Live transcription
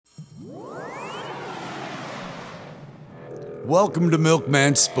Welcome to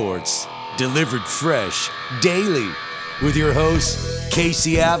Milkman Sports, delivered fresh, daily, with your hosts,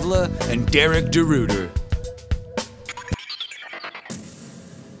 Casey Avila and Derek DeRuiter.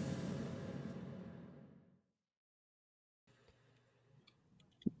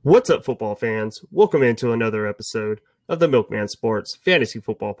 What's up, football fans? Welcome into another episode of the Milkman Sports Fantasy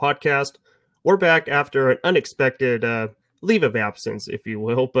Football Podcast. We're back after an unexpected leave of absence, if you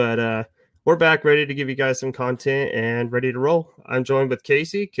will, but we're back ready to give you guys some content and ready to roll. I'm joined with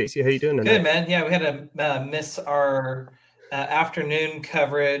Casey. Casey, how you doing tonight? Good, man. Yeah, we had to miss our afternoon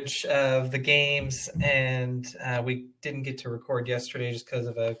coverage of the games, and we didn't get to record yesterday just because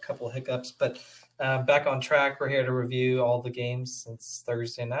of a couple of hiccups, but back on track. We're here to review all the games since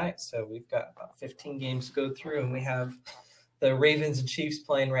Thursday night. So we've got about 15 games to go through, and we have the Ravens and Chiefs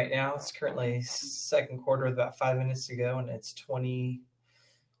playing right now. It's currently second quarter with about 5 minutes to go, and it's 20-10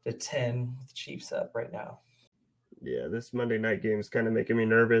 with the Chiefs up right now. Yeah, this Monday night game is kind of making me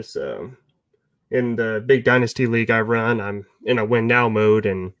nervous. In the big dynasty league I run, I'm in a win now mode,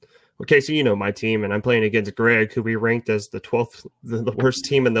 and Casey, you know my team, and I'm playing against Greg, who we ranked as the 12th, the worst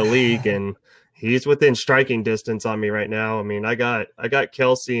team in the league, and he's within striking distance on me right now. I mean, I got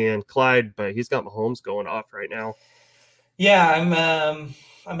Kelsey and Clyde, but he's got Mahomes going off right now. Yeah,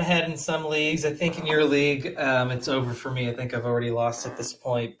 I'm ahead in some leagues. I think in your league, it's over for me. I think I've already lost at this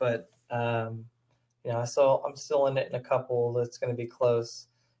point, but I'm still in it in a couple that's going to be close.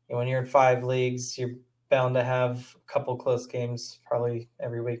 You know, when you're in 5 leagues, you're bound to have a couple close games probably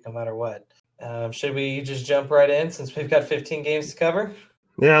every week, no matter what. Should we just jump right in since we've got 15 games to cover?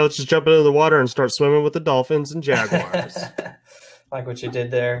 Yeah, let's just jump into the water and start swimming with the Dolphins and Jaguars. Like what you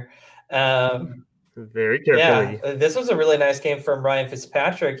did there. Very carefully. Yeah, this was a really nice game from Ryan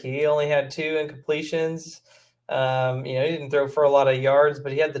Fitzpatrick. He only had 2 incompletions. He didn't throw for a lot of yards,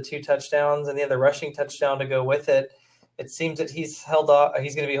 but he had the 2 touchdowns and he had the rushing touchdown to go with it. It seems that he's going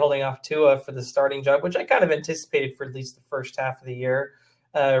to be holding off Tua for the starting job, which I kind of anticipated for at least the first half of the year.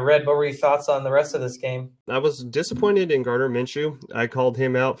 Red, what were your thoughts on the rest of this game? I was disappointed in Gardner Minshew. I called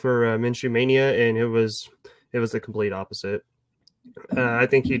him out for Minshew Mania, and it was the complete opposite. I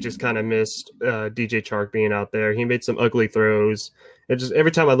think he just kind of missed DJ Chark being out there. He made some ugly throws. It just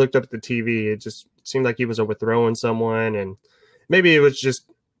every time I looked up at the TV, it just seemed like he was overthrowing someone, and maybe it was just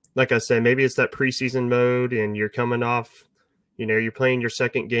like I said, maybe it's that preseason mode, and you're coming off. You're playing your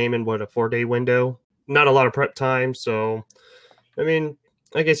second game in a 4-day window. Not a lot of prep time, so I mean,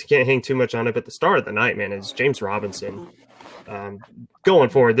 I guess you can't hang too much on it. But the star of the night, man, is James Robinson. Going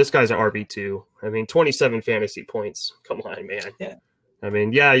forward, this guy's an RB2. I mean, 27 fantasy points. Come on, man. Yeah. I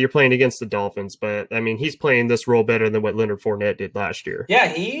mean, yeah, you're playing against the Dolphins, but, I mean, he's playing this role better than what Leonard Fournette did last year. Yeah,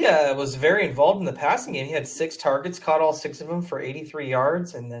 he was very involved in the passing game. He had 6 targets, caught all 6 of them for 83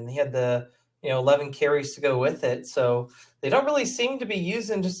 yards, and then he had the 11 carries to go with it. So they don't really seem to be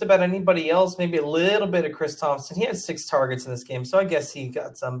using just about anybody else, maybe a little bit of Chris Thompson. He had 6 targets in this game, so I guess he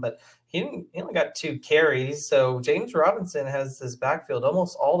got some, but he only got 2 carries. So James Robinson has this backfield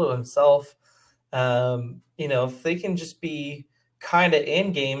almost all to himself. If they can just be kind of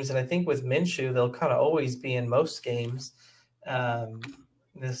in games, and I think with Minshew, they'll kind of always be in most games.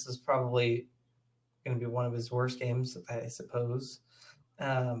 This is probably going to be one of his worst games, I suppose.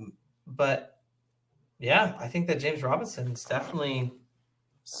 But yeah, I think that James Robinson is definitely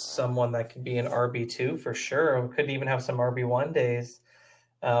someone that could be an RB2 for sure. Could even have some RB1 days.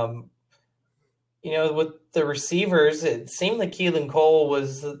 With the receivers, it seemed like Keelan Cole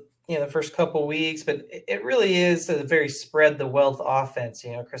was the first couple weeks, but it really is a very spread the wealth offense.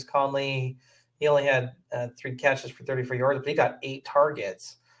 Chris Conley, he only had 3 catches for 34 yards, but he got 8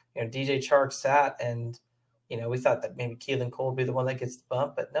 targets. DJ Chark sat, and we thought that maybe Keelan Cole would be the one that gets the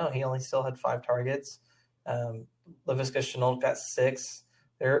bump, but no, he only still had 5 targets. Laviska Shenault got 6.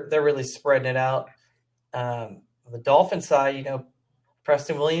 They're really spreading it out. On the Dolphin side,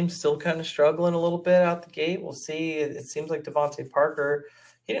 Preston Williams still kind of struggling a little bit out the gate. We'll see. It seems like Devontae Parker,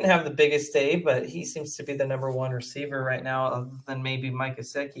 he didn't have the biggest day, but he seems to be the number 1 receiver right now, other than maybe Mike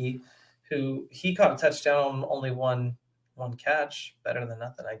Gesicki, who he caught a touchdown on only one catch. Better than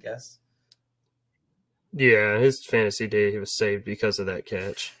nothing, I guess. Yeah, his fantasy day, he was saved because of that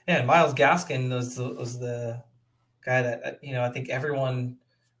catch. Yeah, and Myles Gaskin was the guy that, I think everyone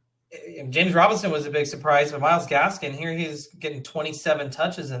 – James Robinson was a big surprise, but Myles Gaskin, here he's getting 27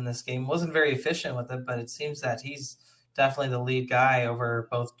 touches in this game. Wasn't very efficient with it, but it seems that he's definitely the lead guy over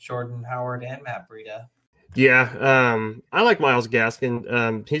both Jordan Howard and Matt Breida. Yeah, I like Myles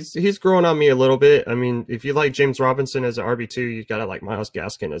Gaskin. He's growing on me a little bit. I mean, if you like James Robinson as an RB2, you got to like Myles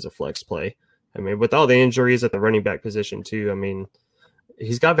Gaskin as a flex play. I mean, with all the injuries at the running back position too, I mean,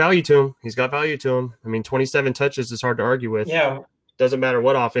 he's got value to him. I mean, 27 touches is hard to argue with. Yeah. Doesn't matter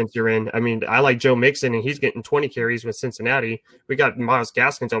what offense you're in. I mean, I like Joe Mixon, and he's getting 20 carries with Cincinnati. We got Myles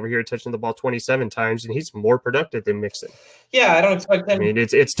Gaskins over here touching the ball 27 times, and he's more productive than Mixon. Yeah, I don't expect him. I mean, I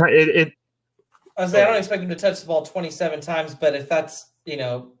don't expect him to touch the ball 27 times, but if that's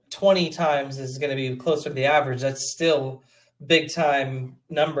 20 times is going to be closer to the average, that's still big time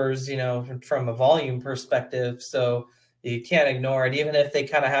numbers, from a volume perspective. So you can't ignore it. Even if they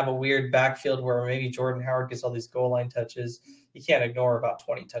kind of have a weird backfield where maybe Jordan Howard gets all these goal line touches, you can't ignore about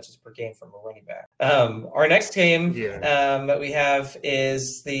 20 touches per game from a running back. Our next game that we have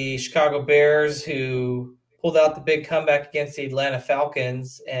is the Chicago Bears, who pulled out the big comeback against the Atlanta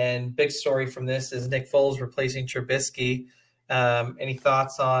Falcons. And big story from this is Nick Foles replacing Trubisky. Any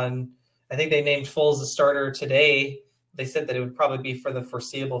thoughts on, I think they named Foles the starter today. They said that it would probably be for the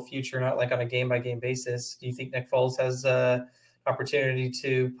foreseeable future, not like on a game-by-game basis. Do you think Nick Foles has an opportunity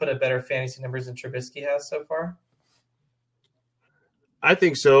to put up better fantasy numbers than Trubisky has so far? I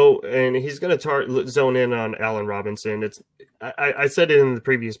think so, and he's going to zone in on Allen Robinson. I said it in the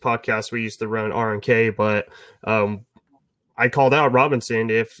previous podcast. We used to run R&K, but I called out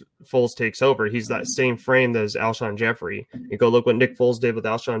Robinson if Foles takes over. He's that same frame as Alshon Jeffrey. You go look what Nick Foles did with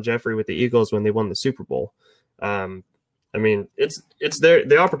Alshon Jeffrey with the Eagles when they won the Super Bowl. I mean, it's there.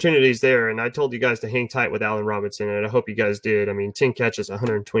 The opportunity's there, and I told you guys to hang tight with Allen Robinson, and I hope you guys did. I mean, 10 catches,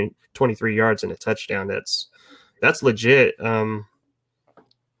 123 yards, and a touchdown. That's legit.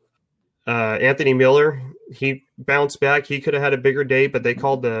 Anthony Miller, he bounced back. He could have had a bigger day, but they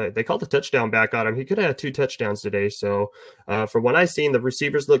called the touchdown back on him. He could have had 2 touchdowns today. So, from what I've seen, the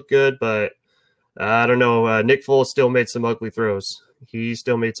receivers look good, but I don't know. Nick Foles still made some ugly throws. He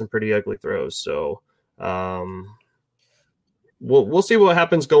still made some pretty ugly throws. So, we'll see what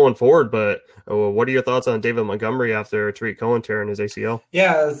happens going forward. But what are your thoughts on David Montgomery after Tariq Cohen tearing his ACL?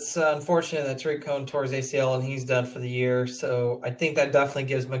 Yeah, it's unfortunate that Tariq Cohen tore his ACL and he's done for the year. So I think that definitely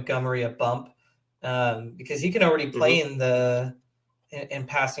gives Montgomery a bump because he can already play in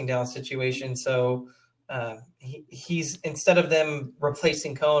passing down situation. So he's, instead of them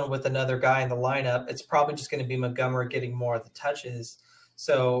replacing Cohen with another guy in the lineup, it's probably just going to be Montgomery getting more of the touches.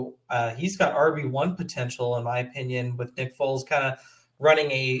 So he's got RB1 potential, in my opinion, with Nick Foles kind of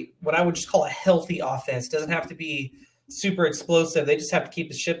running what I would just call a healthy offense. Doesn't have to be super explosive. They just have to keep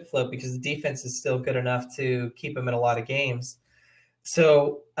the ship afloat because the defense is still good enough to keep him in a lot of games.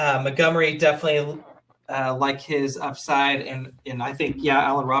 So Montgomery definitely like his upside. And I think,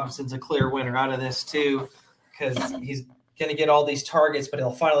 Allen Robinson's a clear winner out of this too, because he's going to get all these targets, but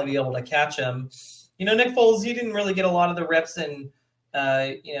he'll finally be able to catch them. Nick Foles, he didn't really get a lot of the reps in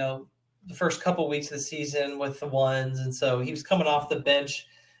the first couple weeks of the season with the ones. And so he was coming off the bench.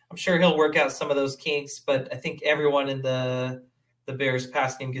 I'm sure he'll work out some of those kinks, but I think everyone in the Bears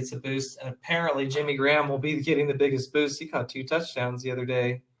pass game gets a boost. And apparently Jimmy Graham will be getting the biggest boost. He caught 2 touchdowns the other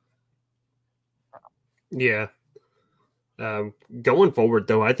day. Yeah. Going forward,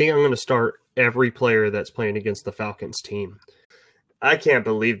 though, I think I'm going to start every player that's playing against the Falcons team. I can't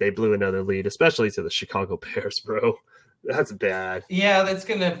believe they blew another lead, especially to the Chicago Bears, bro. That's bad. Yeah, that's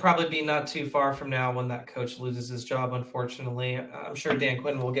going to probably be not too far from now when that coach loses his job, unfortunately. I'm sure Dan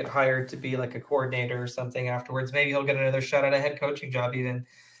Quinn will get hired to be like a coordinator or something afterwards. Maybe he'll get another shot at a head coaching job even.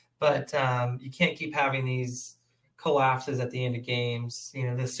 But you can't keep having these collapses at the end of games.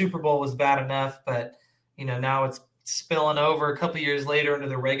 The Super Bowl was bad enough, but, now it's spilling over a couple of years later into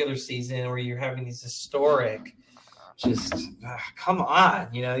the regular season where you're having these historic come on,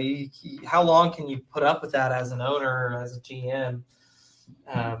 how long can you put up with that as an owner or as a GM?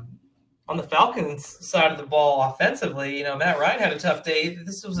 On the Falcons side of the ball offensively, Matt Ryan had a tough day.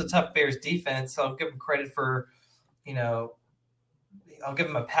 This was a tough Bears defense, so I'll give him credit for, I'll give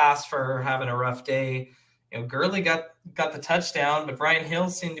him a pass for having a rough day. Gurley got the touchdown, but Brian Hill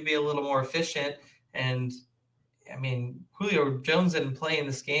seemed to be a little more efficient. And, Julio Jones didn't play in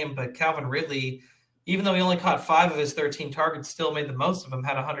this game, but Calvin Ridley, even though he only caught 5 of his 13 targets, still made the most of them,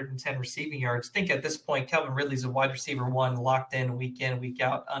 had 110 receiving yards. I think at this point, Calvin Ridley's a wide receiver 1, locked in, week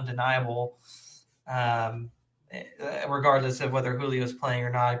out, undeniable, regardless of whether Julio's playing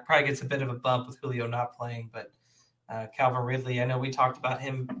or not. It probably gets a bit of a bump with Julio not playing, but Calvin Ridley, I know we talked about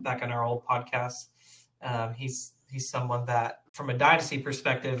him back on our old podcast. He's someone that, from a dynasty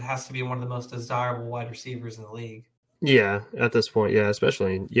perspective, has to be one of the most desirable wide receivers in the league. Yeah, at this point,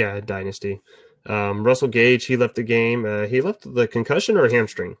 especially dynasty. Russell Gage, he left the game. He left the concussion or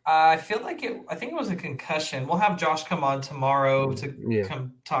hamstring? I think it was a concussion. We'll have Josh come on tomorrow to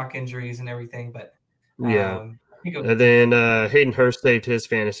come talk injuries and everything. But and then Hayden Hurst saved his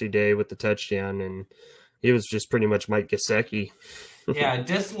fantasy day with the touchdown, and he was just pretty much Mike Gesicki. Yeah,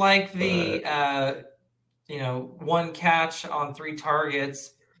 dislike the one catch on 3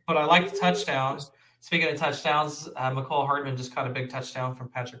 targets, but I like the touchdown. Speaking of touchdowns, McCall Hardman just caught a big touchdown from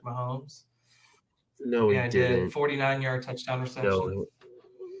Patrick Mahomes. No, he Yeah, I did. didn't. 49-yard touchdown reception. No.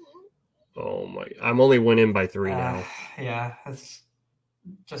 Oh my! I'm only winning by 3 now. Yeah, that's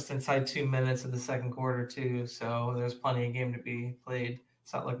just inside 2 minutes of the second quarter too. So there's plenty of game to be played.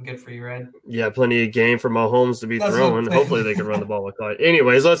 It's not looking good for you, Red. Yeah, plenty of game for Mahomes to be throwing. Hopefully they can run the ball with Clyde.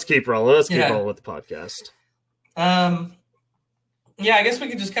 Anyways, let's keep rolling. Let's keep rolling with the podcast. Yeah, I guess we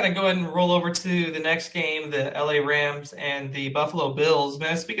can just kind of go ahead and roll over to the next game, the LA Rams and the Buffalo Bills.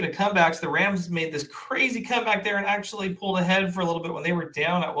 Man, speaking of comebacks, the Rams made this crazy comeback there and actually pulled ahead for a little bit when they were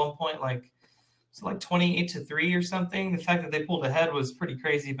down at one point, like 28-3 or something. The fact that they pulled ahead was pretty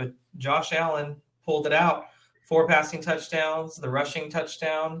crazy, but Josh Allen pulled it out. 4 passing touchdowns, the rushing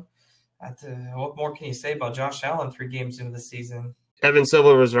touchdown. What more can you say about Josh Allen 3 games into the season? Evan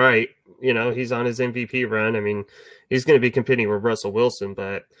Silva was right. He's on his MVP run. I mean, he's going to be competing with Russell Wilson,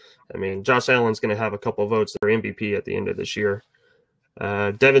 but I mean, Josh Allen's going to have a couple of votes for MVP at the end of this year.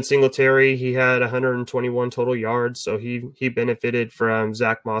 Devin Singletary, he had 121 total yards, so he benefited from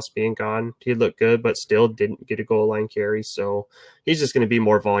Zach Moss being gone. He looked good, but still didn't get a goal line carry, so he's just going to be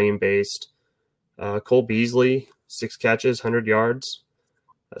more volume based. Cole Beasley, 6 catches, 100 yards.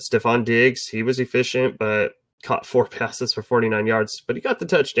 Stephon Diggs, he was efficient, but caught 4 passes for 49 yards, but he got the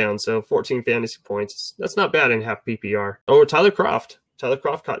touchdown, so 14 fantasy points. That's not bad in half PPR. Oh, Tyler Kroft. Tyler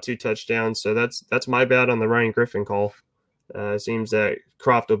Kroft caught 2 touchdowns, so that's my bad on the Ryan Griffin call. It seems that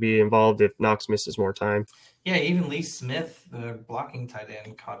Kroft will be involved if Knox misses more time. Yeah, even Lee Smith, the blocking tight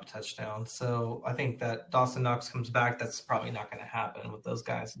end, caught a touchdown. So I think that Dawson Knox comes back. That's probably not going to happen with those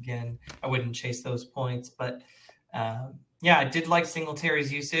guys again. I wouldn't chase those points. But, yeah, I did like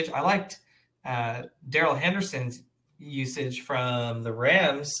Singletary's usage. I liked Darrell Henderson's usage from the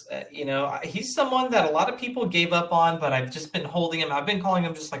Rams. He's someone that a lot of people gave up on, but I've just been holding him. I've been calling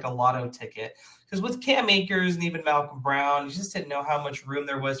him just like a lotto ticket. Because with Cam Akers and even Malcolm Brown, you just didn't know how much room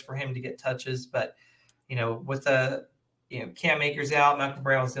there was for him to get touches. But, with Cam Akers out, Malcolm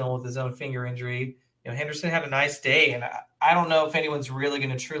Brown's dealing with his own finger injury. Henderson had a nice day. And I don't know if anyone's really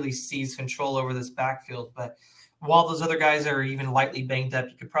going to truly seize control over this backfield. But while those other guys are even lightly banged up,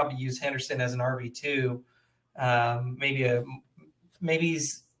 you could probably use Henderson as an RB2. Maybe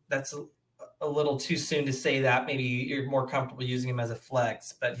that's a little too soon to say that. Maybe you're more comfortable using him as a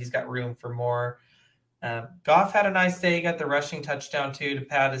flex, but he's got room for more. Goff had a nice day. He got the rushing touchdown too to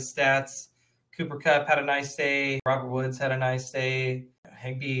pad his stats. Cooper Kupp had a nice day. Robert Woods had a nice day.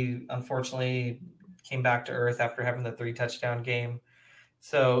 Higbee, unfortunately, came back to earth after having the 3 touchdown game.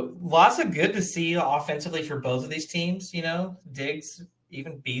 So lots of good to see offensively for both of these teams. Diggs,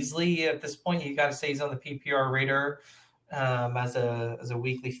 even Beasley at this point, you got to say he's on the PPR radar as a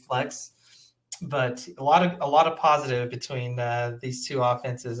weekly flex. But a lot of positive between these 2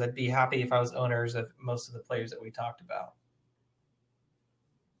 offenses. I'd be happy if I was owners of most of the players that we talked about.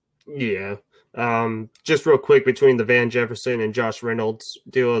 Yeah. Just real quick, between the Van Jefferson and Josh Reynolds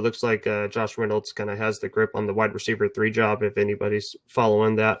deal, it looks like Josh Reynolds kind of has the grip on the wide receiver 3 job, if anybody's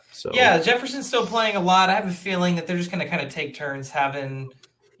following that. So yeah, Jefferson's still playing a lot. I have a feeling that they're just going to kind of take turns having,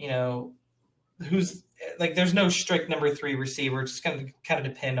 who's like, there's no strict number 3 receiver. It's just going to kind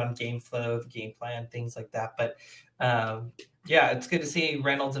of depend on game flow, the game plan, things like that. But yeah, it's good to see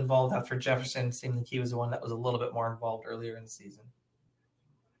Reynolds involved after Jefferson. It seemed like he was the one that was a little bit more involved earlier in the season.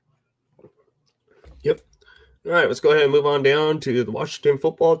 Yep. All right, let's go ahead and move on down to the Washington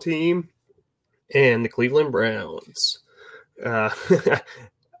football team and the Cleveland Browns. Dwayne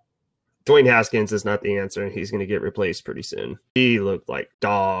Haskins is not the answer, and he's going to get replaced pretty soon. He looked like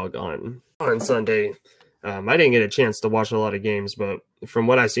dog on Sunday. I didn't get a chance to watch a lot of games, but from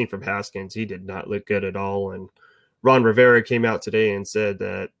what I've seen from Haskins, he did not look good at all. And Ron Rivera came out today and said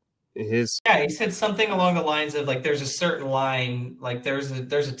that he said something along the lines of like, there's a certain line, like there's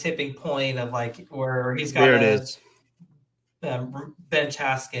a tipping point of like where he's got bench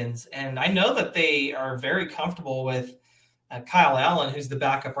Haskins. And I know that they are very comfortable with Kyle Allen, who's the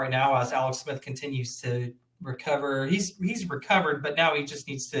backup right now, as Alex Smith continues to recover. He's recovered, but now he just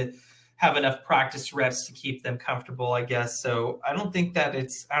needs to have enough practice reps to keep them comfortable, I guess. So I don't think that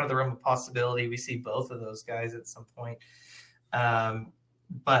it's out of the realm of possibility we see both of those guys at some point.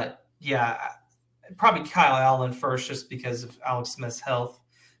 But yeah, probably Kyle Allen first, just because of Alex Smith's health.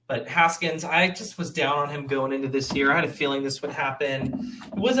 But Haskins, I just was down on him going into this year. I had a feeling this would happen.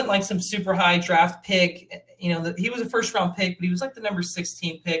 It wasn't like some super high draft pick. He was a first round pick, but he was like the number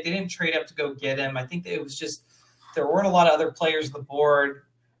 16 pick. They didn't trade up to go get him. I think it was just there weren't a lot of other players on the board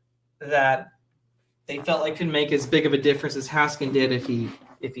that they felt like could make as big of a difference as Haskin did if he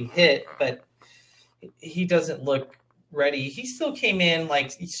hit, but he doesn't look ready. He still came in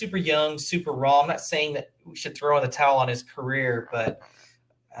like super young, super raw. I'm not saying that we should throw in the towel on his career, but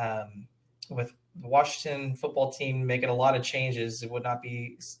with the Washington football team making a lot of changes, it would not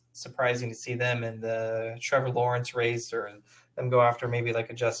be surprising to see them in the Trevor Lawrence race or them go after maybe like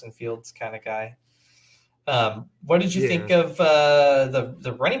a Justin Fields kind of guy. What did you think of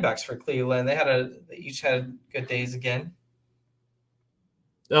the running backs for Cleveland? They each had good days again.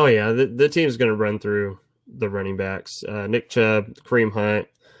 Oh yeah, the team's going to run through the running backs. Nick Chubb, Kareem Hunt,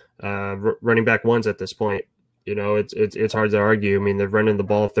 running back ones at this point. You know, it's hard to argue. I mean, they're running the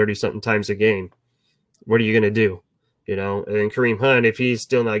ball 30-something times a game. What are you going to do? You know, and Kareem Hunt, if he's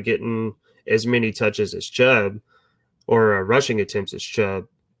still not getting as many touches as Chubb or rushing attempts as Chubb,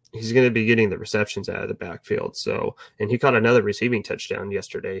 he's going to be getting the receptions out of the backfield. So, and he caught another receiving touchdown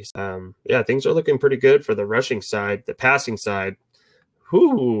yesterday. Yeah, things are looking pretty good for the rushing side. The passing side,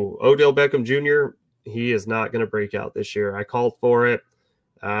 Odell Beckham Jr., he is not going to break out this year. I called for it.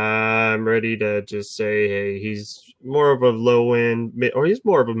 I'm ready to just say, hey, he's more of a low end, or he's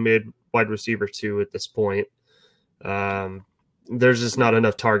more of a mid wide receiver too at this point. There's just not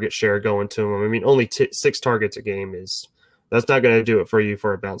enough target share going to him. I mean, only 6 targets a game that's not going to do it for you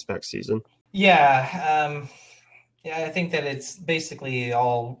for a bounce back season. Yeah. I think that it's basically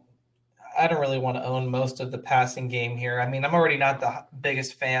all. I don't really want to own most of the passing game here. I mean, I'm already not the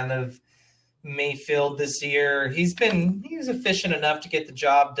biggest fan of Mayfield this year. He's efficient enough to get the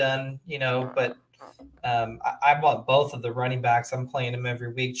job done, you know, but I want both of the running backs. I'm playing him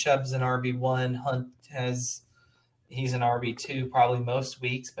every week. Chubb's an RB1. Hunt he's an RB2 probably most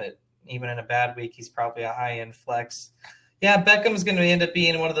weeks, but even in a bad week, he's probably a high-end flex. Yeah, Beckham's going to end up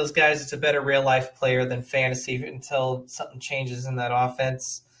being one of those guys that's a better real-life player than fantasy until something changes in that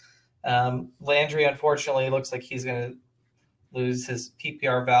offense. Landry, unfortunately, looks like he's going to lose his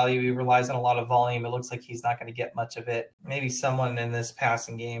PPR value. He relies on a lot of volume. It looks like he's not going to get much of it. Maybe someone in this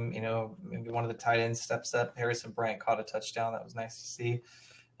passing game, you know, maybe one of the tight ends steps up. Harrison Bryant caught a touchdown. That was nice to see.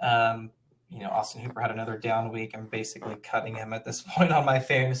 You know, Austin Hooper had another down week. I'm basically cutting him at this point on my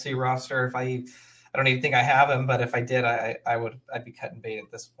fantasy roster. I don't even think I have him, but if I did, I'd be cutting bait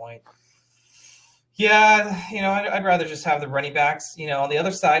at this point. Yeah, you know, I'd rather just have the running backs. You know, on the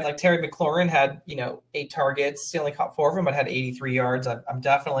other side, like Terry McLaurin had, 8 targets. He only caught 4 of them, but had 83 yards. I'm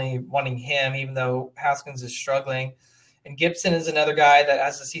definitely wanting him, even though Haskins is struggling. And Gibson is another guy that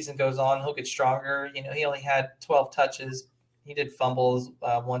as the season goes on, he'll get stronger. You know, he only had 12 touches. He did fumbles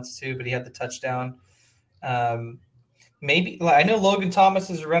once too, but he had the touchdown. Maybe I know Logan Thomas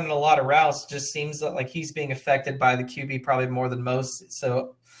is running a lot of routes. It just seems like he's being affected by the QB probably more than most.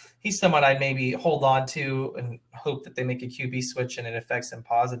 So he's someone I'd maybe hold on to and hope that they make a QB switch and it affects him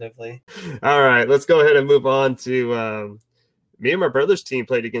positively. All right, let's go ahead and move on to me and my brother's team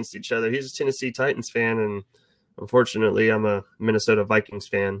played against each other. He's a Tennessee Titans fan, and unfortunately, I'm a Minnesota Vikings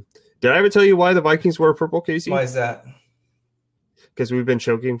fan. Did I ever tell you why the Vikings were purple, Casey? Why is that? Because we've been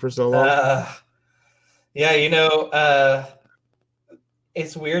choking for so long. Yeah,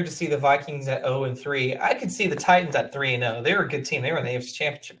 it's weird to see the Vikings at 0-3. I could see the Titans at 3-0. They were a good team. They were in the AFC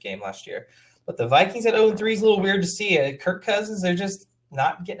Championship game last year. But the Vikings at 0-3 is a little weird to see. Kirk Cousins, they're just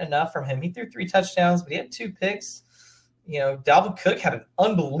not getting enough from him. He threw 3 touchdowns, but he had 2 picks. You know, Dalvin Cook had an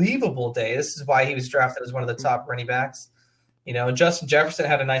unbelievable day. This is why he was drafted as one of the top running backs. You know, and Justin Jefferson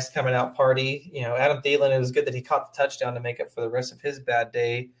had a nice coming out party. You know, Adam Thielen, it was good that he caught the touchdown to make up for the rest of his bad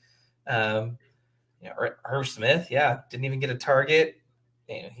day. Irv Smith, didn't even get a target.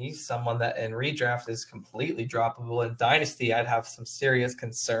 You know, he's someone that in redraft is completely droppable. In Dynasty, I'd have some serious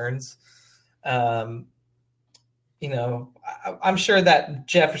concerns. I'm sure that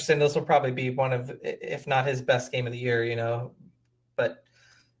Jefferson, this will probably be one of, if not his best game of the year, you know, but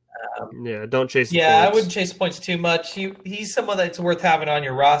don't chase the points. I wouldn't chase points too much. He's someone that's worth having on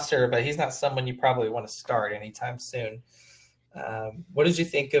your roster, but he's not someone you probably want to start anytime soon. What did you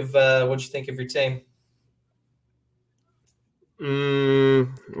think of your team?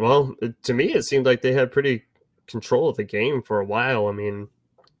 Well, to me, it seemed like they had pretty control of the game for a while. I mean,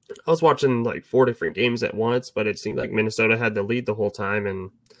 I was watching like 4 different games at once, but it seemed like Minnesota had the lead the whole time. And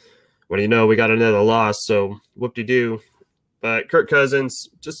what do you know, we got another loss, so whoop-de-doo. But Kirk Cousins,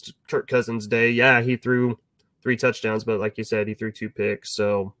 just Kirk Cousins' day. Yeah, he threw 3 touchdowns, but like you said, he threw 2 picks.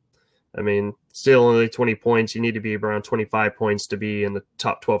 So, I mean, still only 20 points. You need to be around 25 points to be in the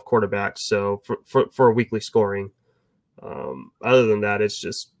top 12 quarterbacks. So for weekly scoring. Other than that, it's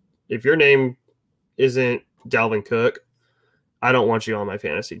just if your name isn't Dalvin Cook, I don't want you on my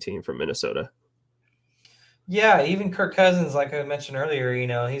fantasy team from Minnesota. Yeah, even Kirk Cousins, like I mentioned earlier,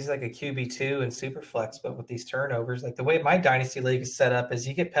 he's like a QB2 in Superflex, but with these turnovers, like the way my dynasty league is set up is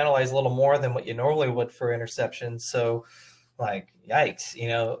you get penalized a little more than what you normally would for interceptions. So, like, yikes,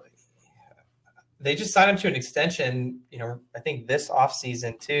 they just signed him to an extension, I think this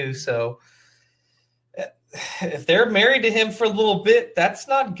offseason too. So if they're married to him for a little bit, that's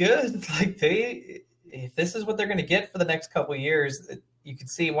not good. Like if this is what they're going to get for the next couple of years, you can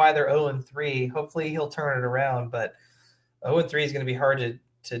see why they're 0-3. Hopefully he'll turn it around, but 0-3 is going to be hard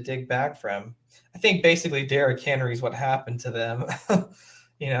to dig back from. I think basically Derrick Henry is what happened to them.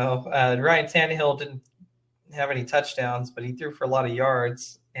 Ryan Tannehill didn't have any touchdowns, but he threw for a lot of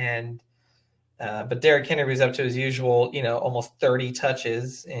yards. But Derrick Henry was up to his usual, almost 30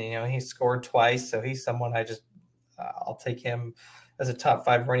 touches, and he scored twice. So he's someone I'll take him as a top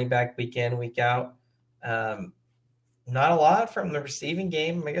 5 running back week in, week out. Not a lot from the receiving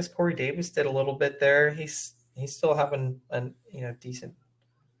game. I guess Corey Davis did a little bit there. He's still having a decent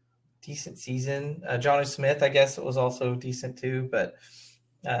season. Jonnu Smith, I guess it was also decent too, but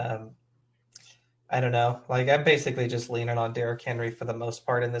I don't know. Like I'm basically just leaning on Derrick Henry for the most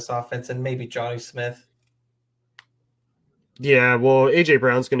part in this offense, and maybe Jonnu Smith. Yeah, well, AJ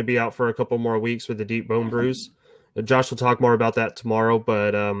Brown's going to be out for a couple more weeks with a deep bone bruise. Josh will talk more about that tomorrow,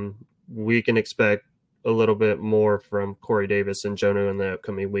 but we can expect a little bit more from Corey Davis and Jonnu in the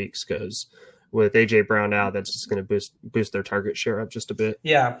upcoming weeks because with AJ Brown out, that's just going to boost their target share up just a bit.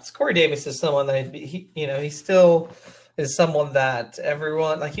 Yeah, Corey Davis is someone that he still is someone that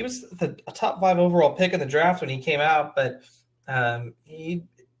everyone like. He was a top 5 overall pick in the draft when he came out, but he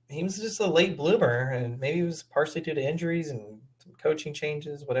was just a late bloomer, and maybe it was partially due to injuries and some coaching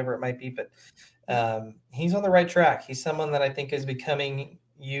changes, whatever it might be. But he's on the right track. He's someone that I think is becoming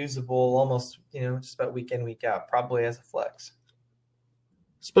usable almost, just about week in, week out, probably as a flex.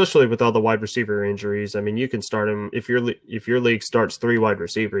 Especially with all the wide receiver injuries. I mean, you can start him if your league starts 3 wide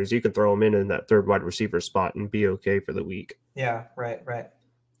receivers, you can throw him in that 3rd wide receiver spot and be okay for the week. Yeah, right.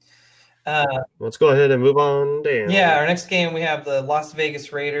 Let's go ahead and move on down. Yeah, our next game we have the Las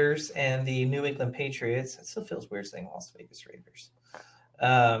Vegas Raiders and the New England Patriots. It still feels weird saying Las Vegas Raiders.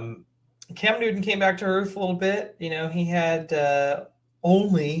 Cam Newton came back to earth a little bit. He had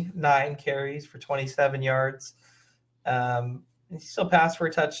only 9 carries for 27 yards. He still passed for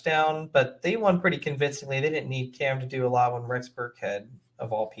a touchdown, but they won pretty convincingly. They didn't need Cam to do a lot when Rex Burkhead,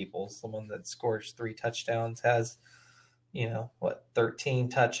 of all people, someone that scores 3 touchdowns, has, 13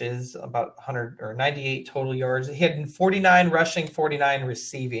 touches, about 100 or 98 total yards. He had 49 rushing, 49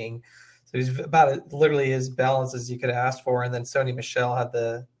 receiving. So he's about literally as balanced as you could ask for. And then Sony Michel had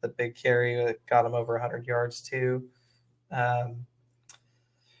the big carry that got him over 100 yards too.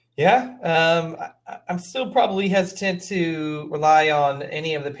 I'm still probably hesitant to rely on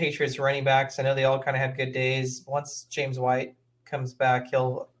any of the Patriots running backs. I know they all kind of had good days. Once James White comes back,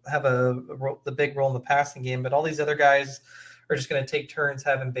 he'll have the big role in the passing game, but all these other guys are just going to take turns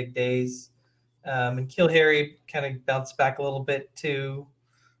having big days. And N'Keal Harry kind of bounced back a little bit too,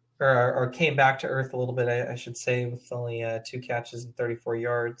 or came back to earth a little bit, I should say, with only 2 catches and 34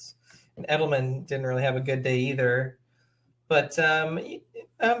 yards. And Edelman didn't really have a good day either. But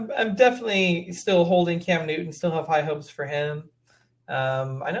I'm definitely still holding Cam Newton, still have high hopes for him.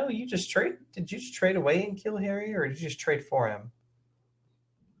 I know you just traded. Did you just trade away N'Keal Harry, or did you just trade for him?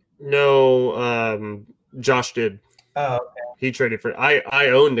 No, Josh did. Oh, okay. He traded for. I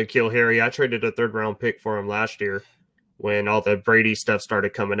owned N'Keal Harry. I traded a 3rd round pick for him last year when all the Brady stuff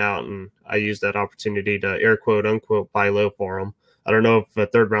started coming out, and I used that opportunity to air quote unquote buy low for him. I don't know if a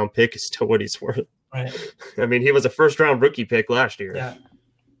 3rd round pick is still what he's worth. Right. I mean, he was a 1st round rookie pick last year. Yeah.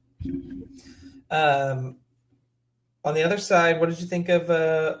 On the other side, what did you think of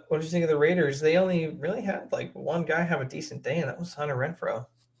the Raiders? They only really had like one guy have a decent day, and that was Hunter Renfrow.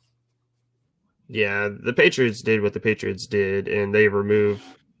 Yeah, the Patriots did what the Patriots did, and they removed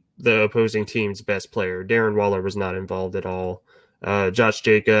the opposing team's best player. Darren Waller was not involved at all. Josh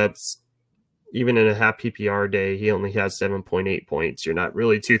Jacobs, even in a half PPR day, he only has 7.8 points. You're not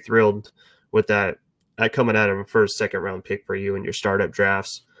really too thrilled with that coming out of a 1st, 2nd round pick for you in your startup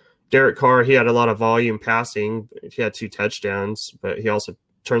drafts. Derek Carr, he had a lot of volume passing. He had 2 touchdowns, but he also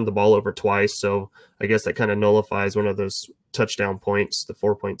turned the ball over twice. So I guess that kind of nullifies one of those touchdown points, the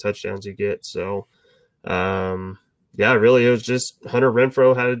 4-point touchdowns you get. So, really, it was just Hunter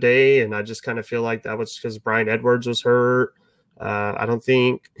Renfrow had a day, and I just kind of feel like that was because Bryan Edwards was hurt. I don't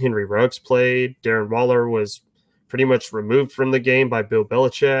think Henry Ruggs played. Darren Waller was pretty much removed from the game by Bill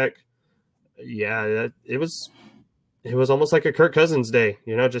Belichick. Yeah, it was almost like a Kirk Cousins day,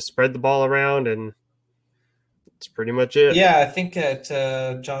 just spread the ball around and That's pretty much it. Yeah, I think that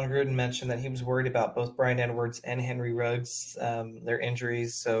John Gruden mentioned that he was worried about both Brian Edwards and Henry Ruggs, their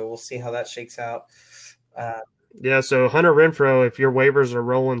injuries. So we'll see how that shakes out. Yeah, so Hunter Renfrow, if your waivers are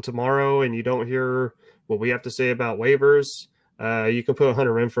rolling tomorrow and you don't hear what we have to say about waivers, you can put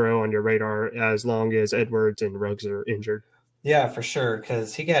Hunter Renfrow on your radar as long as Edwards and Ruggs are injured. Yeah, for sure,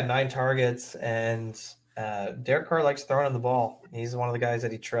 because he had 9 targets, and Derek Carr likes throwing the ball. He's one of the guys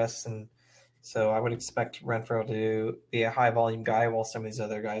that he trusts, and so I would expect Renfrow to be a high-volume guy while some of these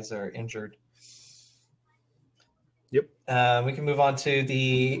other guys are injured. Yep. We can move on to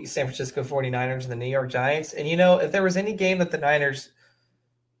the San Francisco 49ers and the New York Giants. And, if there was any game that the Niners,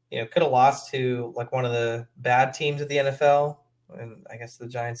 could have lost to like one of the bad teams of the NFL, and I guess the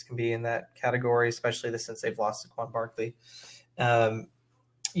Giants can be in that category, especially since they've lost Saquon Barkley. I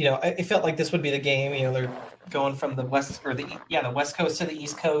felt like this would be the game. They're going from the West Coast to the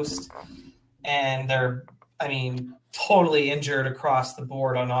East Coast, and they're, totally injured across the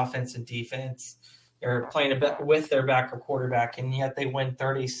board on offense and defense. They're playing with their backup quarterback, and yet they win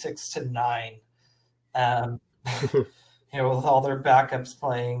 36-9. With all their backups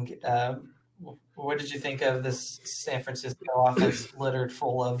playing. What did you think of this San Francisco offense littered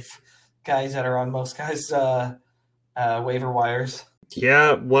full of guys that are on most guys' waiver wires?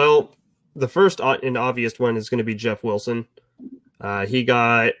 Yeah, well, the first and obvious one is going to be Jeff Wilson. He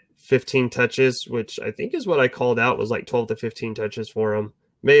got 15 touches, which I think is what I called out was like 12 to 15 touches for him.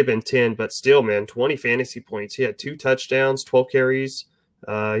 May have been 10, but still, man, 20 fantasy points. He had 2 touchdowns, 12 carries.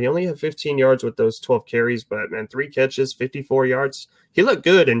 He only had 15 yards with those 12 carries, but, man, 3 catches, 54 yards. He looked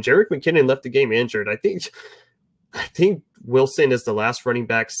good, and Jerick McKinnon left the game injured. I think Wilson is the last running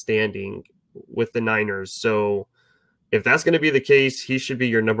back standing with the Niners. So if that's going to be the case, he should be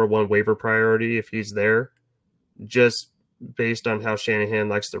your number one waiver priority if he's there, just based on how Shanahan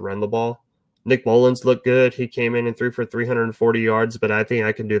likes to run the ball. Nick Mullins looked good. He came in and threw for 340 yards, but I think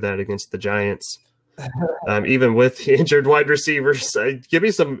I can do that against the Giants. Even with injured wide receivers, give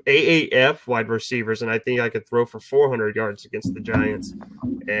me some AAF wide receivers, and I think I could throw for 400 yards against the Giants.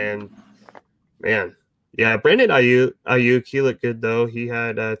 And, man, yeah, Brandon Ayuk, he looked good, though. He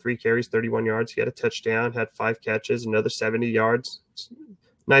had 3 carries, 31 yards. He had a touchdown, had 5 catches, another 70 yards.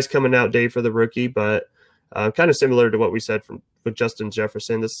 Nice coming out day for the rookie, but kind of similar to what we said with Justin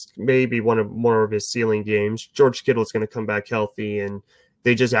Jefferson. This may be more of his ceiling games. George Kittle's going to come back healthy, and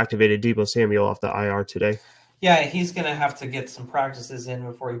they just activated Deebo Samuel off the IR today. Yeah, he's going to have to get some practices in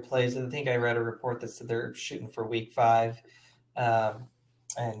before he plays. I think I read a report that said they're shooting for week 5.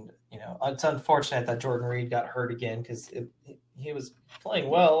 And, it's unfortunate that Jordan Reed got hurt again because he was playing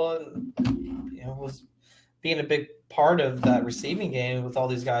well and, was being a big part of that receiving game with all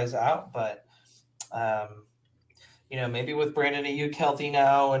these guys out. But, maybe with Brandon Ayuk healthy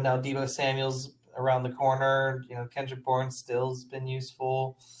now and now Deebo Samuel's around the corner, Kendrick Bourne still's been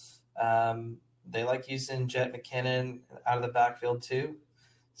useful. They like using Jet McKinnon out of the backfield too.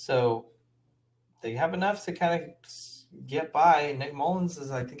 So they have enough to kind of get by. Nick Mullins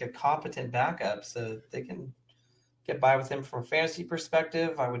is, I think, a competent backup, so they can get by with him from a fantasy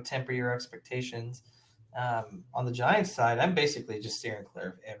perspective. I would temper your expectations. On the Giants side, I'm basically just steering clear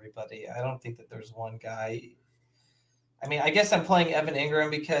of everybody. I don't think that there's one guy. I guess I'm playing Evan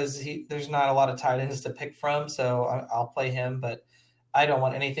Ingram because there's not a lot of tight ends to pick from, so I'll play him. But I don't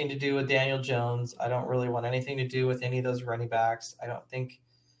want anything to do with Daniel Jones. I don't really want anything to do with any of those running backs. I don't think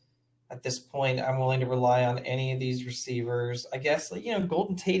at this point I'm willing to rely on any of these receivers. I guess,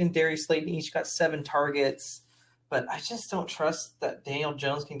 Golden Tate and Darius Slayton each got 7 targets, but I just don't trust that Daniel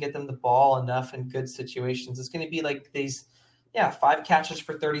Jones can get them the ball enough in good situations. It's going to be like these – 5 catches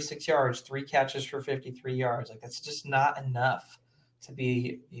for 36 yards, 3 catches for 53 yards. Like, that's just not enough to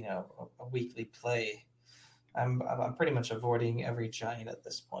be, a weekly play. I'm pretty much avoiding every Giant at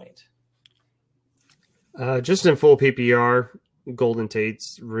this point. Just in full PPR, Golden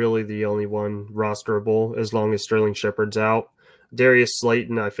Tate's really the only one rosterable as long as Sterling Shepard's out. Darius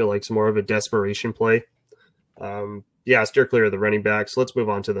Slayton, I feel like, is more of a desperation play. Steer clear of the running backs. Let's move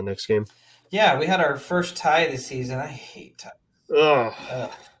on to the next game. Yeah, we had our first tie this season. I hate ties.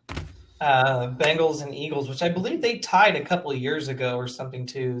 Bengals and Eagles, which I believe they tied a couple of years ago or something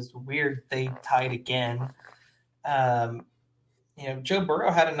too. It's weird they tied again. Joe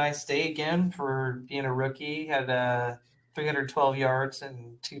Burrow had a nice day again for being a rookie. Had 312 yards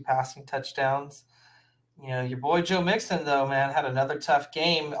and 2 passing touchdowns. Your boy Joe Mixon, though, man, had another tough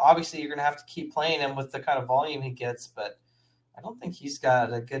game. Obviously, you're going to have to keep playing him with the kind of volume he gets, but I don't think he's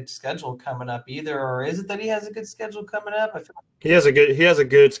got a good schedule coming up either. Or is it that he has a good schedule coming up? I feel like he has a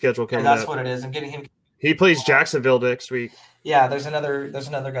good schedule coming up. That's what it is. I'm getting him. He plays Jacksonville next week. Yeah, there's another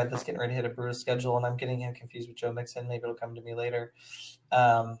guy that's getting ready to hit a brutal schedule, and I'm getting him confused with Joe Mixon. Maybe it'll come to me later.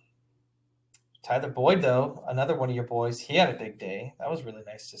 Tyler Boyd, though, another one of your boys, he had a big day. That was really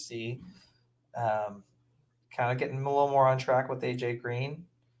nice to see. Kind of getting a little more on track with AJ Green.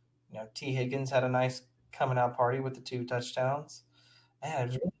 T. Higgins had a nice coming out party with the 2 touchdowns.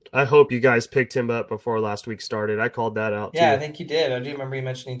 Man, I hope you guys picked him up before last week started. I called that out, yeah, too. I think you did. I do remember you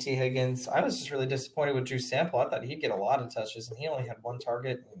mentioning T. Higgins. I was just really disappointed with Drew Sample. I thought he'd get a lot of touches, and he only had 1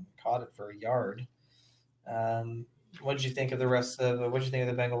 target and caught it for a yard. What did you think of the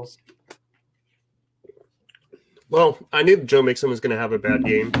Bengals? Well, I knew Joe Mixon was going to have a bad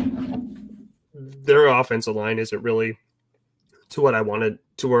game. Their offensive line isn't really to what I wanted,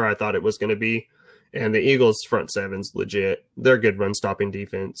 to where I thought it was going to be. And the Eagles' front seven's legit. They're good run-stopping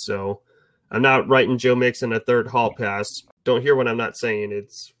defense. So I'm not writing Joe Mixon a third hall pass. Don't hear what I'm not saying.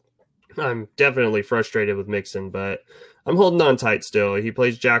 I'm definitely frustrated with Mixon, but I'm holding on tight still. He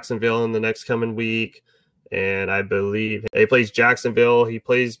plays Jacksonville in the next coming week. And I believe he plays Jacksonville. He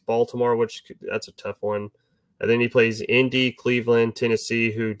plays Baltimore, which that's a tough one. And then he plays Indy, Cleveland,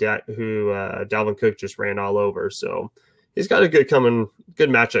 Tennessee, who Dalvin Cook just ran all over. So he's got a good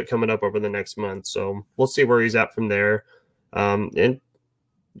matchup coming up over the next month. So we'll see where he's at from there. And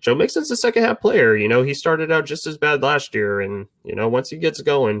Joe Mixon's a second half player. He started out just as bad last year, and once he gets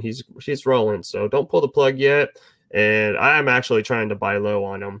going, he's rolling. So don't pull the plug yet. And I'm actually trying to buy low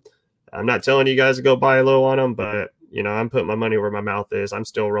on him. I'm not telling you guys to go buy low on him, but I'm putting my money where my mouth is. I'm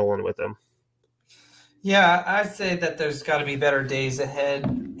still rolling with him. Yeah, I'd say that there's got to be better days ahead.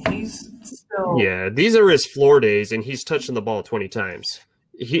 He's still... Yeah, these are his floor days, and he's touching the ball 20 times.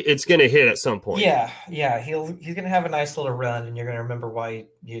 It's going to hit at some point. Yeah, he's going to have a nice little run, and you're going to remember why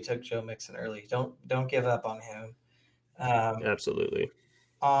you took Joe Mixon early. Don't give up on him. Absolutely.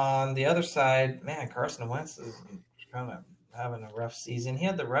 On the other side, man, Carson Wentz is kind of having a rough season. He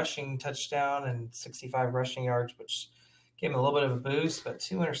had the rushing touchdown and 65 rushing yards, which gave him a little bit of a boost, but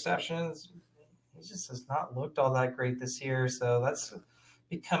 2 interceptions. He just has not looked all that great this year, so that's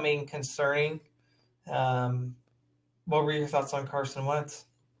becoming concerning. What were your thoughts on Carson Wentz?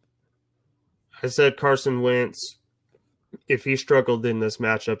 I said Carson Wentz, if he struggled in this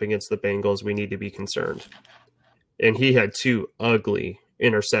matchup against the Bengals, we need to be concerned. And he had 2 ugly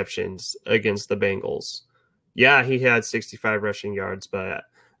interceptions against the Bengals. Yeah, he had 65 rushing yards, but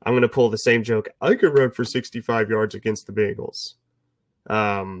I'm going to pull the same joke. I could run for 65 yards against the Bengals.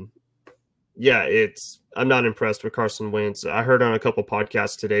 I'm not impressed with Carson Wentz. I heard on a couple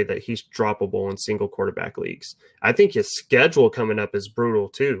podcasts today that he's droppable in single quarterback leagues. I think his schedule coming up is brutal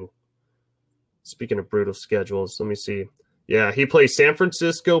too. Speaking of brutal schedules, let me see. Yeah, he plays San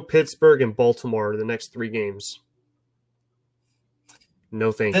Francisco, Pittsburgh, and Baltimore the next 3 games.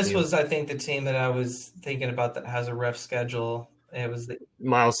 No thank you. This was, I think, the team that I was thinking about that has a rough schedule. It was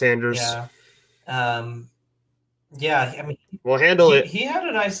Miles Sanders. Yeah. Yeah, I mean, we'll handle it. He had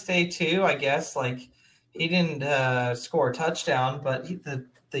a nice day too, I guess. Like, he didn't score a touchdown, but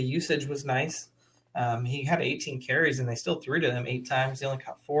the usage was nice. He had 18 carries, and they still threw to him 8 times. He only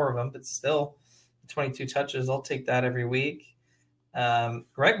caught 4 of them, but still 22 touches. I'll take that every week.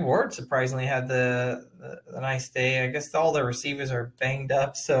 Greg Ward surprisingly had the nice day. I guess all the receivers are banged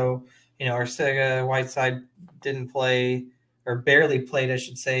up, so Arcega Whiteside didn't play, or barely played, I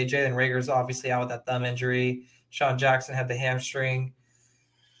should say. Jalen Reagor's obviously out with that thumb injury. Sean Jackson had the hamstring.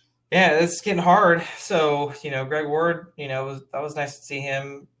 Yeah, it's getting hard. So, Greg Ward, that was nice to see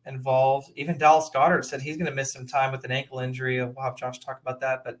him involved. Even Dallas Goedert said he's going to miss some time with an ankle injury. We'll have Josh talk about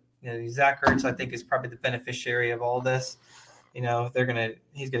that. But, Zach Ertz, I think, is probably the beneficiary of all this. He's going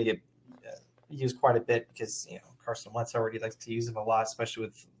to get used quite a bit because, Carson Wentz already likes to use him a lot, especially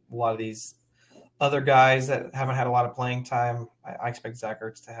with a lot of these other guys that haven't had a lot of playing time. I expect Zach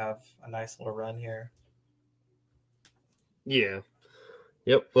Ertz to have a nice little run here. Yeah.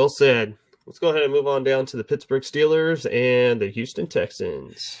 Yep, well said. Let's go ahead and move on down to the Pittsburgh Steelers and the Houston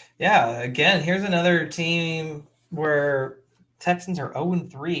Texans. Yeah, again, here's another team where Texans are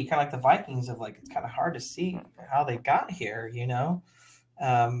 0-3, kind of like the Vikings of it's kind of hard to see how they got here,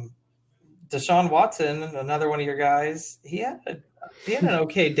 Deshaun Watson, another one of your guys, he had an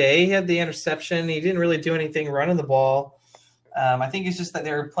okay day. He had the interception. He didn't really do anything running the ball. I think it's just that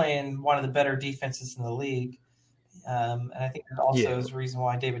they were playing one of the better defenses in the league. And I think that also is the reason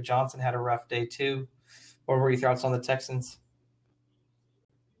why David Johnson had a rough day too. What were your thoughts on the Texans?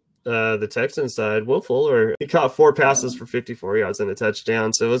 The Texans side, Will Fuller, he caught 4 passes for 54 yards and a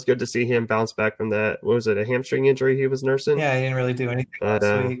touchdown. So it was good to see him bounce back from that. What was it, a hamstring injury he was nursing? Yeah, he didn't really do anything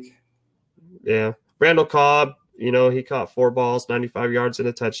last week. Yeah. Randall Cobb, He caught 4 balls, 95 yards and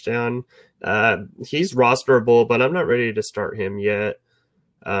a touchdown. He's rosterable, but I'm not ready to start him yet.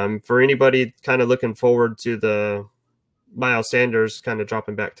 For anybody kind of looking forward to the Miles Sanders kind of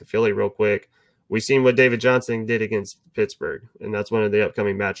dropping back to Philly real quick, we've seen what David Johnson did against Pittsburgh, and that's one of the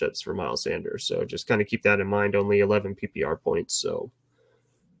upcoming matchups for Miles Sanders. So just kind of keep that in mind, only 11 PPR points. So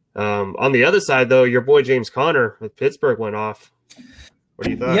on the other side, though, your boy James Conner with Pittsburgh went off. What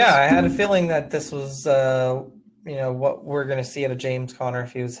do you think? Yeah, I had a feeling that this was, what we're going to see out of James Conner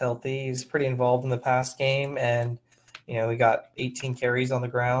if he was healthy. He was pretty involved in the pass game, and, he got 18 carries on the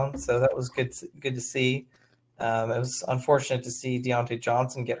ground, so that was good to see. It was unfortunate to see Deontay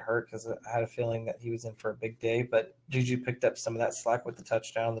Johnson get hurt because I had a feeling that he was in for a big day, but Juju picked up some of that slack with the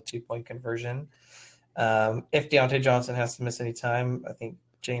touchdown, the 2-point conversion. If Deontay Johnson has to miss any time, I think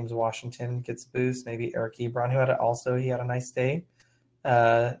James Washington gets a boost. Maybe Eric Ebron, he had a nice day.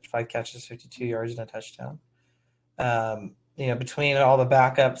 5 catches, 52 yards, and a touchdown. Between all the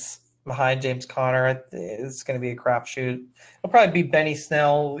backups behind James Conner, it's going to be a crapshoot. It'll probably be Benny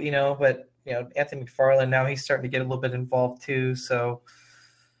Snell, but Anthony McFarland, now he's starting to get a little bit involved too. So,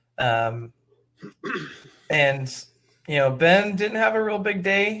 Ben didn't have a real big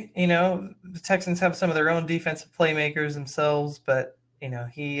day. The Texans have some of their own defensive playmakers themselves, but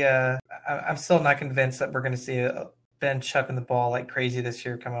I'm still not convinced that we're going to see Ben chucking the ball like crazy this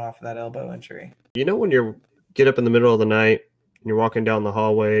year coming off of that elbow injury. When you get up in the middle of the night and you're walking down the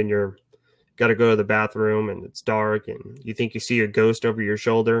hallway and you're got to go to the bathroom and it's dark and you think you see a ghost over your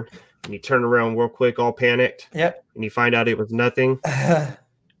shoulder and you turn around real quick, all panicked. Yep. And you find out it was nothing.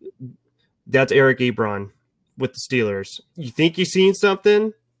 That's Eric Ebron with the Steelers. You think you've seen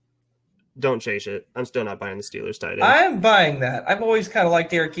something? Don't chase it. I'm still not buying the Steelers tight end. I'm buying that. I've always kind of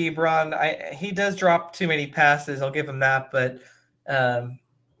liked Eric Ebron. He does drop too many passes. I'll give him that, but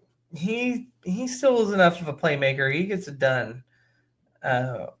he still is enough of a playmaker. He gets it done.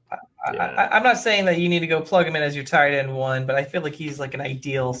 I'm not saying that you need to go plug him in as your tight end 1, but I feel like he's like an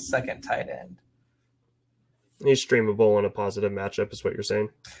ideal second tight end. He's streamable in a positive matchup, is what you're saying.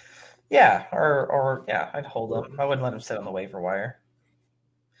 Yeah, or I'd hold him. I wouldn't let him sit on the waiver wire.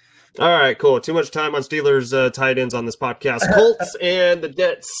 All right, cool. Too much time on Steelers tight ends on this podcast. Colts and the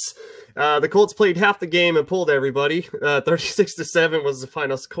Jets. The Colts played half the game and pulled everybody. 36-7 was the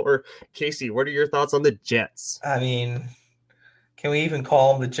final score. Casey, what are your thoughts on the Jets? I mean, can we even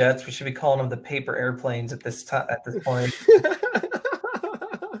call them the Jets? We should be calling them the paper airplanes at this point.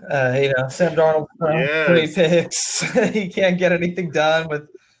 Sam Darnold, 3 picks. He can't get anything done with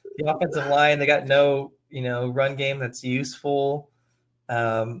the offensive line. They got no, run game that's useful.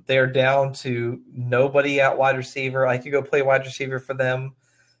 They're down to nobody at wide receiver. I could go play wide receiver for them.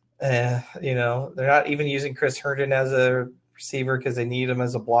 They're not even using Chris Herndon as a receiver because they need him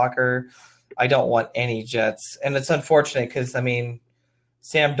as a blocker. I don't want any Jets, and it's unfortunate because Sam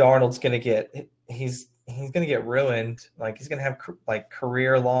Darnold's going to get he's going to get ruined. Like he's going to have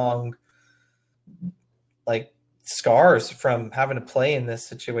career long scars from having to play in this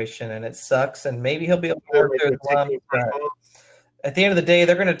situation, and it sucks. And maybe he'll be able to work through the at the end of the day,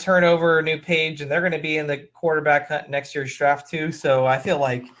 they're going to turn over a new page, and they're going to be in the quarterback hunt next year's draft too. So I feel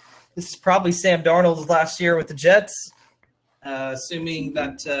like this is probably Sam Darnold's last year with the Jets, assuming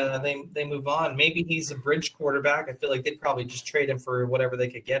that they move on. Maybe he's a bridge quarterback. I feel like they'd probably just trade him for whatever they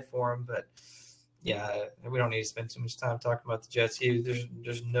could get for him. But, yeah, we don't need to spend too much time talking about the Jets.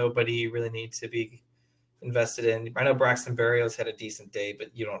 There's nobody you really need to be invested in. I know Braxton Berrios had a decent day, but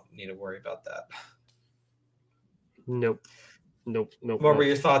you don't need to worry about that. Nope. What were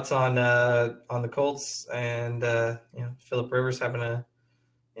your thoughts on the Colts and Phillip Rivers having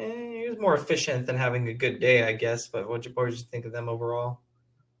he was more efficient than having a good day, I guess. But what did you think of them overall?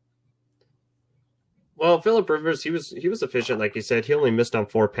 Well, Phillip Rivers, he was efficient, like you said. He only missed on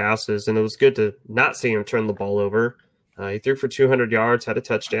 4 passes, and it was good to not see him turn the ball over. He threw for 200 yards, had a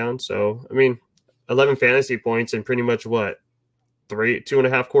touchdown. So, 11 fantasy points in pretty much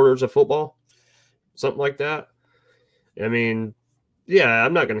 2.5 quarters of football, something like that. Yeah,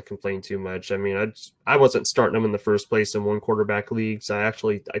 I'm not going to complain too much. I wasn't starting him in the first place in 1 quarterback leagues. I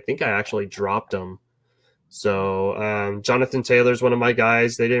think I actually dropped him. So Jonathan Taylor's one of my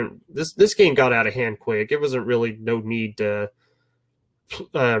guys. This game got out of hand quick. It wasn't really no need to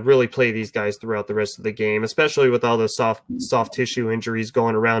really play these guys throughout the rest of the game, especially with all the soft tissue injuries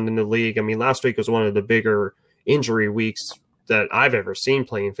going around in the league. Last week was one of the bigger injury weeks that I've ever seen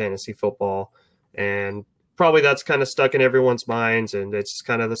playing fantasy football, and probably that's kind of stuck in everyone's minds, and it's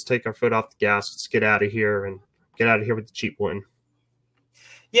kind of, let's take our foot off the gas. Let's get out of here with the cheap win.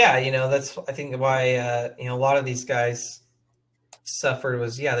 Yeah, that's, I think, why, a lot of these guys suffered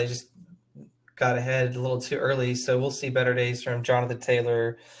was, they just got ahead a little too early, so we'll see better days from Jonathan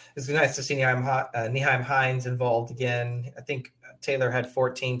Taylor. It's nice to see Nyheim Hines involved again. I think Taylor had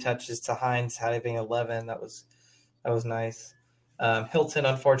 14 touches to Hines having 11. That was nice. Hilton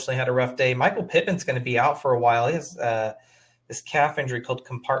unfortunately had a rough day. Michael Pittman's going to be out for a while. He has this calf injury called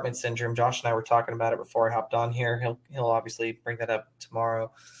compartment syndrome. Josh and I were talking about it before I hopped on here. He'll obviously bring that up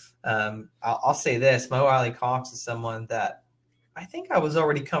tomorrow. I'll say this: Mo Alley-Cox is someone that I think I was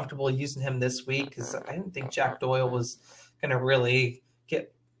already comfortable using him this week because I didn't think Jack Doyle was going to really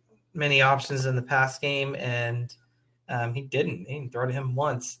get many options in the pass game, and he didn't. He didn't throw to him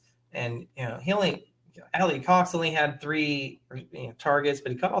once, and Alley-Cox only had 3 targets,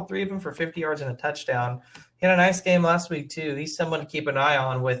 but he caught all 3 of them for 50 yards and a touchdown. He had a nice game last week too. He's someone to keep an eye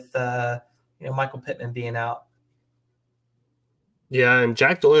on with Michael Pittman being out. Yeah, and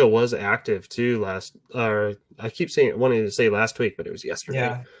Jack Doyle was active too I keep wanting to say last week, but it was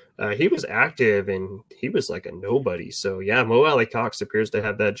yesterday. Yeah. He was active, and he was like a nobody. So, yeah, Mo Alley-Cox appears to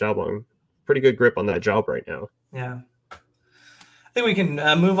have that job on. Pretty good grip on that job right now. Yeah. I think we can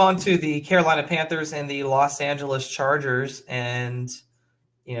move on to the Carolina Panthers and the Los Angeles Chargers. And,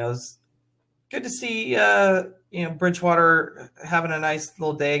 it's good to see, Bridgewater having a nice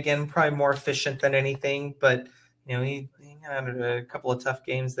little day again, probably more efficient than anything. But, he had a couple of tough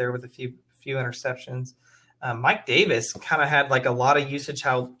games there with a few interceptions. Mike Davis kind of had like a lot of usage,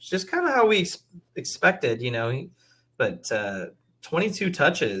 how we expected, but 22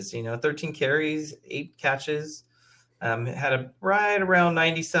 touches, 13 carries, 8 catches, had right around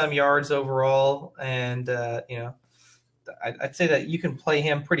 90 some yards overall. And, I'd say that you can play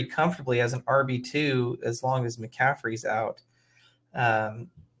him pretty comfortably as an RB2 as long as McCaffrey's out.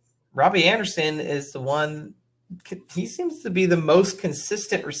 Robbie Anderson is the one. He seems to be the most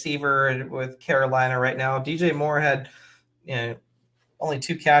consistent receiver with Carolina right now. DJ Moore had, only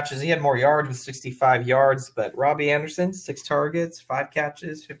 2 catches. He had more yards with 65 yards, but Robbie Anderson, 6 targets, 5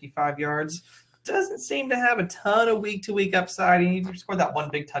 catches, 55 yards. Doesn't seem to have a ton of week-to-week upside. He scored that one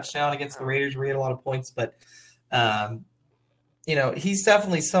big touchdown against the Raiders where he had a lot of points, but he's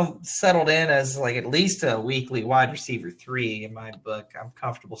definitely settled in as like at least a weekly wide receiver 3 in my book. I'm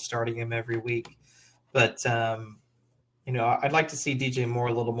comfortable starting him every week. But, I'd like to see DJ Moore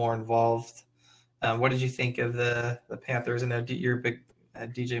a little more involved. What did you think of the Panthers? I know you're a big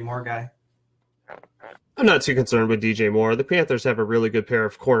DJ Moore guy. I'm not too concerned with DJ Moore. The Panthers have a really good pair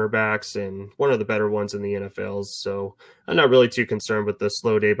of cornerbacks and one of the better ones in the NFL. So I'm not really too concerned with the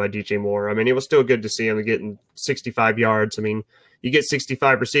slow day by DJ Moore. I mean, it was still good to see him getting 65 yards. I mean, you get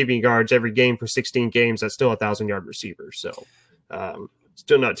 65 receiving yards every game for 16 games. That's still a 1,000-yard receiver. So,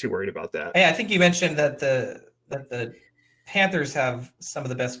 still not too worried about that. Hey, I think you mentioned that the Panthers have some of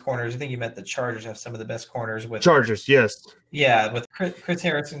the best corners. I think you meant the Chargers have some of the best corners. With Chargers, yes. Yeah, with Chris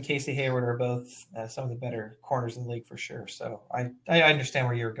Harris and Casey Hayward are both some of the better corners in the league for sure. So I understand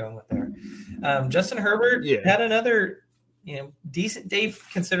where you were going with there. Justin Herbert had another decent day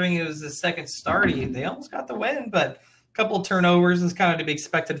considering it was the second start. They almost got the win, but a couple of turnovers is kind of to be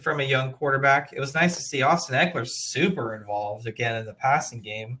expected from a young quarterback. It was nice to see Austin Eckler super involved again in the passing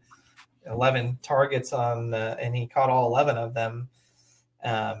game. 11 targets and he caught all 11 of them.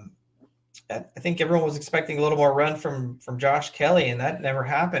 I think everyone was expecting a little more run from Josh Kelly, and that never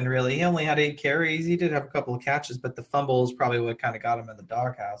happened really. He only had 8 carries. He did have a couple of catches, but the fumble is probably what kind of got him in the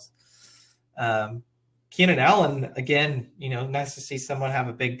doghouse. Keenan Allen, again, nice to see someone have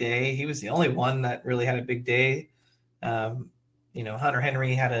a big day. He was the only one that really had a big day. Hunter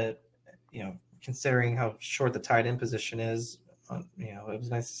Henry had considering how short the tight end position is, it was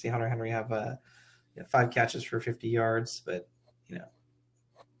nice to see Hunter Henry have 5 catches for 50 yards, but,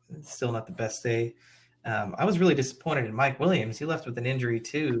 it's still not the best day. I was really disappointed in Mike Williams. He left with an injury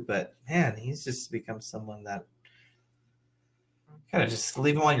too, but man, he's just become someone that kind of just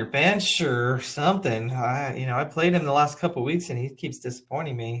leave him on your bench or something. I played him the last couple of weeks and he keeps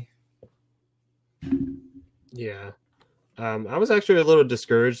disappointing me. Yeah. I was actually a little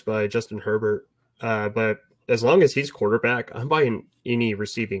discouraged by Justin Herbert, but as long as he's quarterback, I'm buying any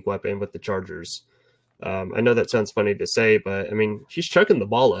receiving weapon with the Chargers. I know that sounds funny to say, but I mean, he's chucking the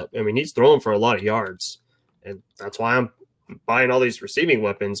ball up. I mean, he's throwing for a lot of yards, and that's why I'm buying all these receiving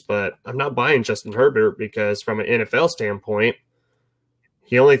weapons, but I'm not buying Justin Herbert because from an NFL standpoint,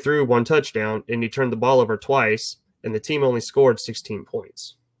 he only threw 1 touchdown and he turned the ball over twice, and the team only scored 16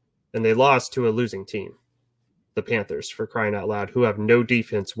 points, and they lost to a losing team, the Panthers, for crying out loud, who have no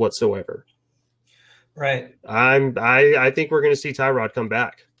defense whatsoever. Right. I think we're going to see Tyrod come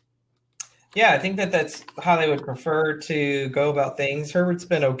back. Yeah, I think that's how they would prefer to go about things. Herbert's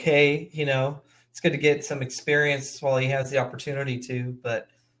been okay. It's good to get some experience while he has the opportunity to, but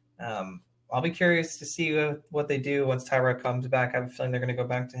I'll be curious to see what they do once Tyrod comes back. I have a feeling they're going to go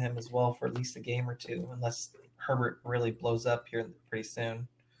back to him as well for at least a game or two, unless Herbert really blows up here pretty soon.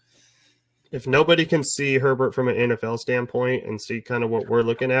 If nobody can see Herbert from an NFL standpoint and see kind of what we're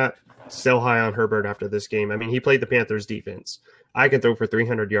looking at, sell high on Herbert after this game. I mean, he played the Panthers defense. I can throw for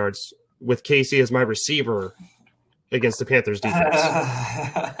 300 yards with Casey as my receiver against the Panthers defense.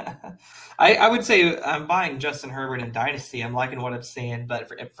 I would say I'm buying Justin Herbert in Dynasty. I'm liking what I'm seeing, but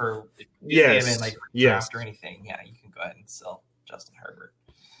for yes, him in like draft or anything, yeah, you can go ahead and sell Justin Herbert.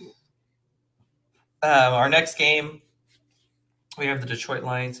 Our next game, we have the Detroit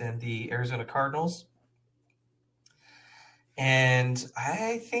Lions and the Arizona Cardinals. And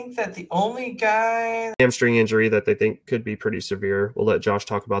I think that the only guy... hamstring injury that they think could be pretty severe. We'll let Josh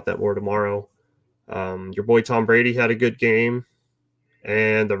talk about that more tomorrow. Your boy Tom Brady had a good game.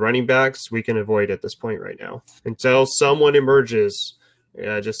 And the running backs, we can avoid at this point right now. Until someone emerges,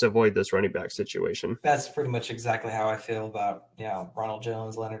 just avoid this running back situation. That's pretty much exactly how I feel about Ronald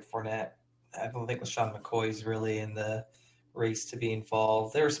Jones, Leonard Fournette. I don't think LaShawn McCoy's really in the race to be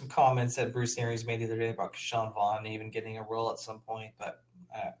involved. There were some comments that Bruce Arians made the other day about Keyshawn Vaughn even getting a role at some point, but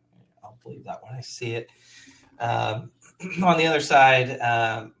I'll believe that when I see it. On the other side,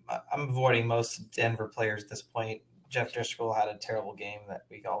 I'm avoiding most Denver players at this point. Jeff Driscoll had a terrible game that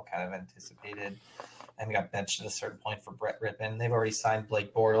we all kind of anticipated, and we got benched at a certain point for Brett Rippon. They've already signed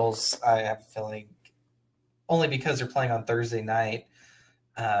Blake Bortles. I have a feeling only because they're playing on Thursday night.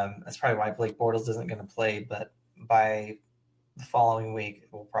 That's probably why Blake Bortles isn't going to play, but by the following week,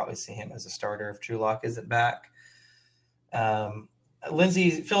 we'll probably see him as a starter if Drew Lock isn't back. Philip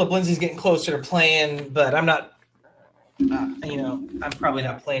Lindsay's getting closer to playing, but I'm not, I'm probably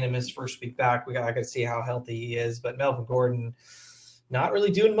not playing him his first week back. I got to see how healthy he is, but Melvin Gordon not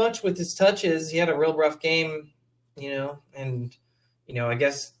really doing much with his touches. He had a real rough game, and, I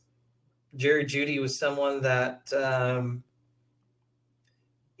guess Jerry Jeudy was someone that, I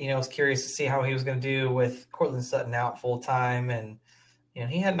was curious to see how he was going to do with Courtland Sutton out full time. And,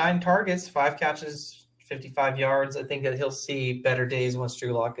 he had 9 targets, 5 catches, 55 yards. I think that he'll see better days once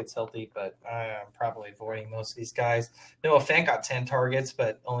Drew Lock gets healthy, but I'm probably avoiding most of these guys. Noah Fant got 10 targets,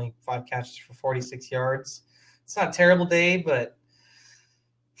 but only 5 catches for 46 yards. It's not a terrible day, but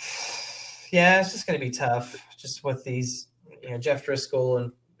yeah, it's just going to be tough just with these, Jeff Driscoll,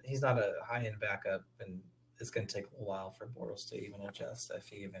 and he's not a high-end backup, and it's going to take a while for Bortles to even adjust if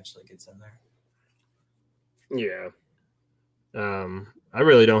he eventually gets in there. Yeah. I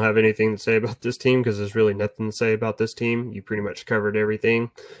really don't have anything to say about this team because there's really nothing to say about this team. You pretty much covered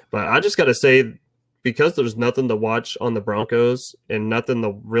everything. But I just got to say, because there's nothing to watch on the Broncos and nothing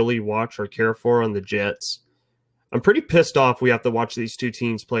to really watch or care for on the Jets, I'm pretty pissed off we have to watch these two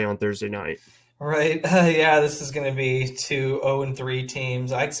teams play on Thursday night. Right. Yeah, this is going to be 2 0-3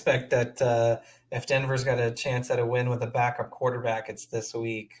 teams. I expect that if Denver's got a chance at a win with a backup quarterback, it's this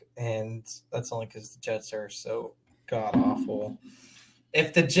week. And that's only because the Jets are so god-awful.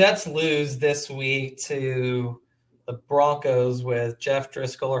 If the Jets lose this week to the Broncos with Jeff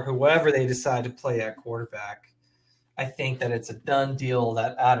Driscoll or whoever they decide to play at quarterback, I think that it's a done deal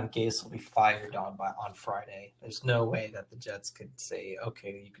that Adam Gase will be fired on Friday. There's no way that the Jets could say,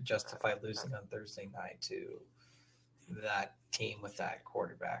 okay, you could justify losing on Thursday night to that team with that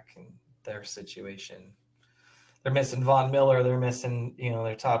quarterback and their situation. They're missing Von Miller. They're missing,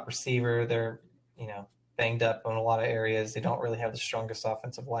 their top receiver. They're, banged up in a lot of areas. They don't really have the strongest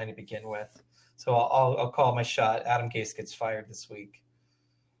offensive line to begin with. So I'll call my shot. Adam Gase gets fired this week.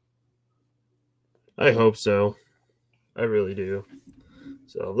 I hope so. I really do.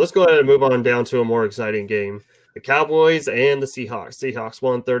 So let's go ahead and move on down to a more exciting game. The Cowboys and the Seahawks. Seahawks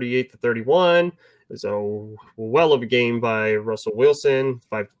won 38-31. It was a well of a game by Russell Wilson.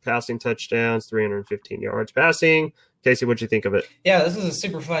 5 passing touchdowns, 315 yards passing. Casey, what'd you think of it? Yeah, this is a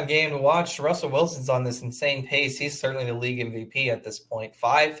super fun game to watch. Russell Wilson's on this insane pace. He's certainly the league MVP at this point.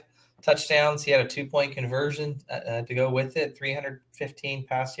 5 touchdowns. He had a 2-point conversion to go with it. 315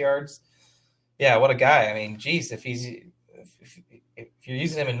 pass yards. Yeah, what a guy. I mean, geez, if you're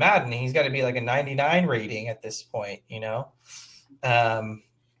using him in Madden, he's got to be like a 99 rating at this point,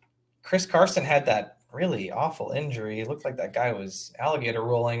 Chris Carson had that really awful injury. It looked like that guy was alligator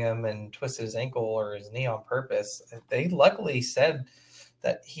rolling him and twisted his ankle or his knee on purpose. They luckily said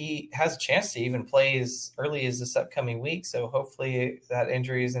that he has a chance to even play as early as this upcoming week. So hopefully that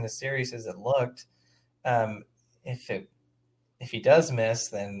injury isn't as serious as it looked. If he does miss,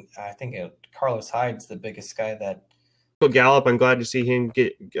 then I think Carlos Hyde's the biggest guy that. Gallup, I'm glad to see him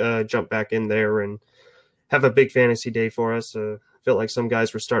get jump back in there and have a big fantasy day for us. I felt like some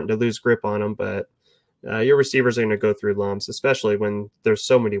guys were starting to lose grip on him, but your receivers are going to go through lumps, especially when there's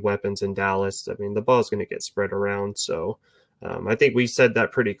so many weapons in Dallas. I mean, the ball's going to get spread around. So I think we said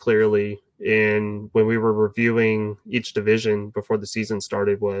that pretty clearly when we were reviewing each division before the season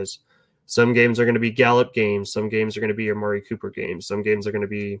started. Was some games are going to be Gallup games, some games are going to be Amari Cooper games, some games are going to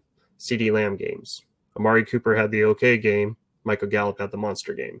be CeeDee Lamb games. Amari Cooper had the okay game, Michael Gallup had the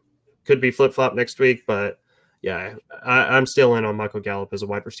monster game. Could be flip-flop next week, but yeah, I'm still in on Michael Gallup as a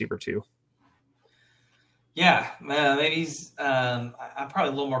wide receiver too. Yeah, maybe he's. I'm probably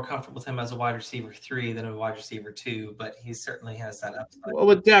a little more comfortable with him as a wide receiver 3 than a wide receiver 2, but he certainly has that upside. Well,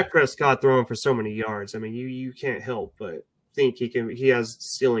 with Dak Prescott throwing for so many yards, I mean, you can't help but think he has the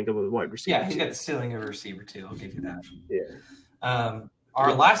ceiling of a wide receiver. Yeah, he's got the ceiling of a receiver 2. I'll give you that. Yeah.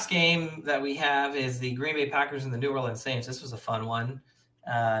 Our last game that we have is the Green Bay Packers and the New Orleans Saints. This was a fun one.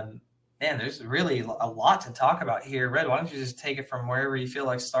 Man, there's really a lot to talk about here. Red, why don't you just take it from wherever you feel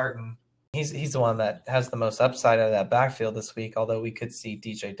like starting? He's the one that has the most upside out of that backfield this week, although we could see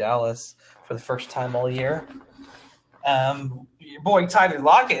DJ Dallas for the first time all year. Your boy Tyler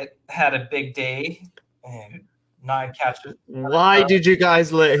Lockett had a big day and 9 catches. Why did you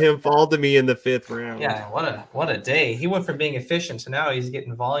guys let him fall to me in the 5th round? Yeah, what a day. He went from being efficient to now he's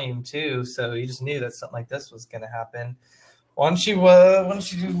getting volume too, so you just knew that something like this was going to happen. Why don't you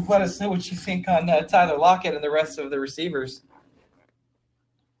let us know what you think on Tyler Lockett and the rest of the receivers?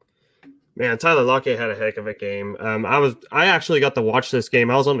 Man, Tyler Lockett had a heck of a game. I actually got to watch this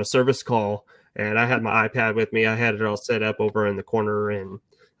game. I was on a service call, and I had my iPad with me. I had it all set up over in the corner, and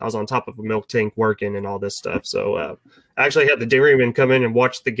I was on top of a milk tank working and all this stuff. So I actually had the dairyman come in and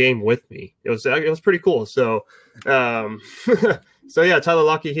watch the game with me. It was pretty cool. So so yeah, Tyler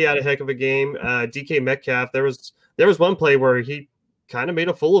Lockett, he had a heck of a game. DK Metcalf, there was one play where he kind of made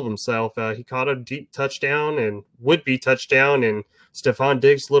a fool of himself. He caught a deep touchdown and would-be touchdown, and Stephon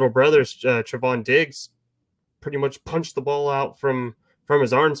Diggs' little brother, Trevon Diggs, pretty much punched the ball out from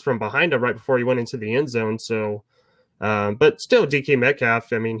his arms from behind him right before he went into the end zone. So, but still, DK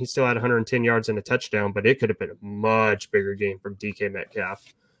Metcalf, I mean, he still had 110 yards and a touchdown, but it could have been a much bigger game from DK Metcalf.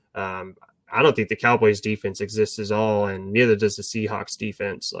 I don't think the Cowboys defense exists at all, and neither does the Seahawks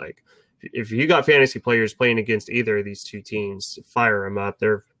defense. Like, if you got fantasy players playing against either of these two teams, fire them up.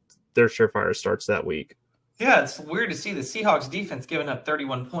 They're surefire starts that week. Yeah, it's weird to see the Seahawks defense giving up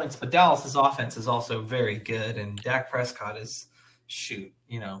 31 points, but Dallas's offense is also very good, and Dak Prescott is he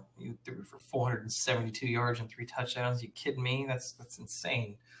threw for 472 yards and 3 touchdowns. You kidding me? That's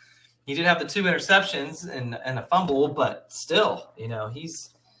insane. He did have the 2 interceptions and a fumble, but still, he's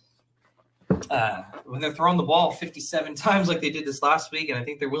when they're throwing the ball 57 times like they did this last week, and I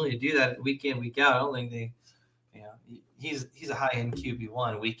think they're willing to do that week in, week out. I don't think he's a high-end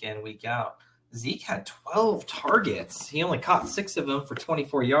QB1 week in, week out. Zeke had 12 targets. He only caught 6 of them for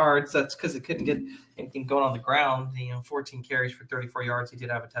 24 yards. That's because it couldn't get anything going on the ground. 14 carries for 34 yards. He did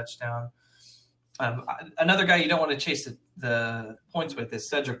have a touchdown. Another guy you don't want to chase the points with is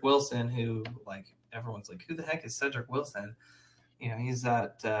Cedric Wilson, who, everyone's like, who the heck is Cedric Wilson? He's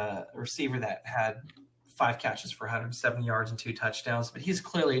that receiver that had 5 catches for 107 yards and 2 touchdowns, but he's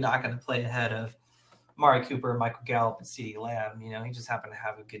clearly not going to play ahead of Amari Cooper, Michael Gallup, and CeeDee Lamb. He just happened to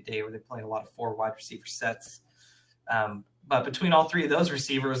have a good day where they played a lot of 4 wide receiver sets. But between all 3 of those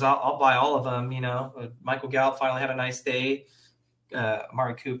receivers, I'll buy all of them. Michael Gallup finally had a nice day.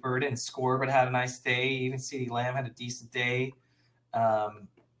 Amari Cooper didn't score, but had a nice day. Even CeeDee Lamb had a decent day.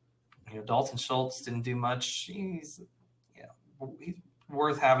 Dalton Schultz didn't do much. He's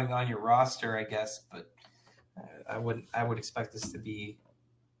worth having on your roster, I guess, but I would expect this to be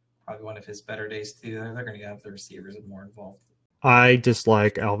probably one of his better days too. They're going to have the receivers more involved. I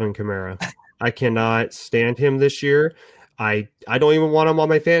dislike Alvin Kamara. I cannot stand him this year. I don't even want him on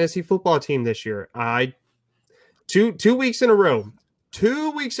my fantasy football team this year. Two weeks in a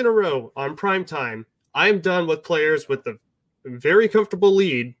row on prime time, I'm done with players with the very comfortable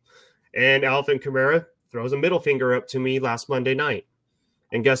lead, and Alvin Kamara throws a middle finger up to me last Monday night.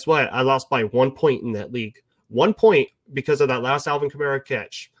 And guess what? I lost by 1 point in that league. 1 point because of that last Alvin Kamara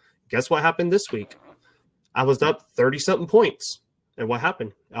catch. Guess what happened this week? I was up 30-something points. And what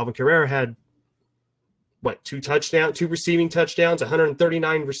happened? Alvin Kamara had, 2 receiving touchdowns,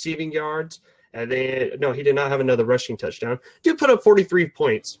 139 receiving yards. And then, no, he did not have another rushing touchdown. Dude put up 43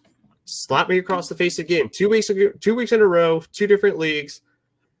 points. Slapped me across the face again. 2 weeks in a row, 2 different leagues.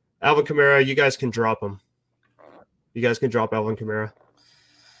 Alvin Kamara, you guys can drop him. You guys can drop Alvin Kamara.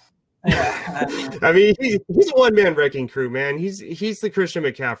 Yeah, I mean, he's a one-man wrecking crew, man. He's the Christian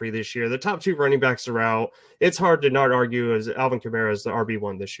McCaffrey this year. The top 2 running backs are out. It's hard to not argue as Alvin Kamara is the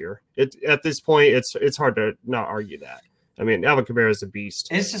RB1 this year. At this point, it's hard to not argue that. I mean, Alvin Kamara is a beast.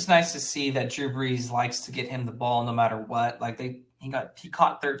 It's just nice to see that Drew Brees likes to get him the ball no matter what. Like he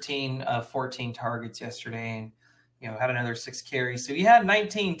caught 13 of 14 targets yesterday, and had another 6 carries. So he had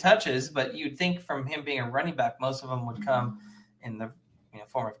 19 touches, but you'd think from him being a running back, most of them would come in the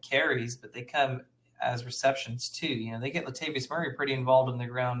form of carries, but they come as receptions too. They get Latavius Murray pretty involved in the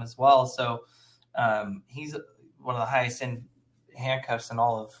ground as well. So he's one of the highest end handcuffs in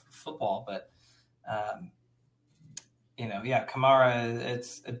all of football. But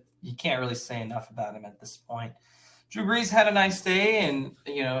Kamara, you can't really say enough about him at this point. Drew Brees had a nice day, and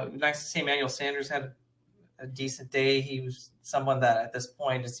nice to see Emmanuel Sanders had a decent day. He was someone that at this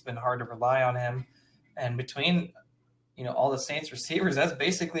point it's been hard to rely on him. And between all the Saints receivers, that's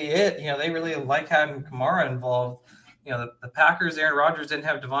basically it. They really like having Kamara involved. The Packers, Aaron Rodgers didn't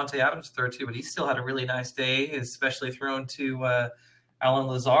have Devontae Adams to throw to, but he still had a really nice day, especially thrown to Alan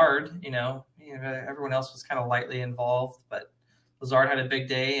Lazard. Everyone else was kind of lightly involved, but Lazard had a big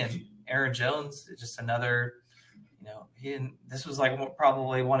day, and Aaron Jones, just another, this was like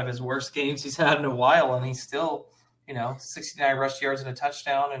probably one of his worst games he's had in a while, and he's still, 69 rush yards and a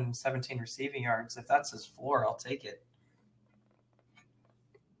touchdown and 17 receiving yards. If that's his floor, I'll take it.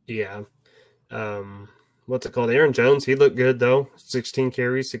 Yeah. What's it called? Aaron Jones, he looked good though. 16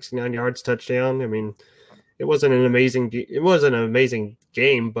 carries, 69 yards, touchdown. I mean, it wasn't an amazing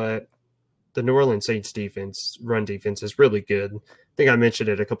game, but the New Orleans Saints run defense is really good. I think I mentioned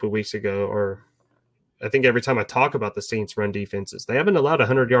it a couple of weeks ago, or I think every time I talk about the Saints run defenses, they haven't allowed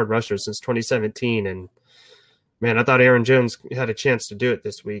 100-yard rushers since 2017. And man, I thought Aaron Jones had a chance to do it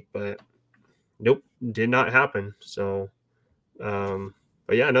this week, but nope, did not happen. So,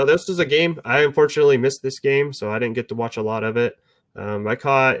 but yeah, no, this is a game. I unfortunately missed this game, so I didn't get to watch a lot of it. I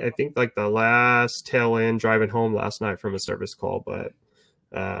caught, I think, like the last tail end driving home last night from a service call, but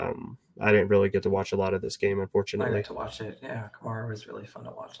I didn't really get to watch a lot of this game, unfortunately. I got to watch it. Yeah, Kamara was really fun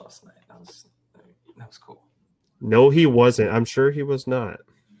to watch last night. That was cool. No, he wasn't. I'm sure he was not.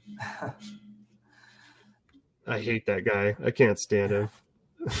 I hate that guy. I can't stand him.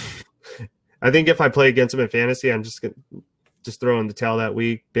 I think if I play against him in fantasy, I'm just throw in the towel that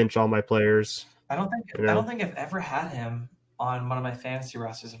week, bench all my players. I don't think I've ever had him on one of my fantasy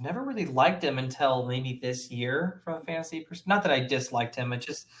rosters. I've never really liked him until maybe this year from a fantasy perspective. Not that I disliked him. I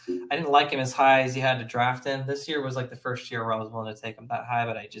didn't like him as high as you had to draft him. This year was like the first year where I was willing to take him that high,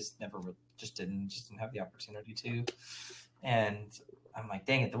 but I just didn't have the opportunity to. And I'm like,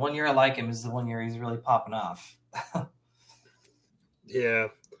 dang it, the one year I like him is the one year he's really popping off. Yeah.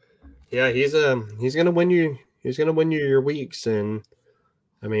 Yeah, he's gonna win you your weeks. And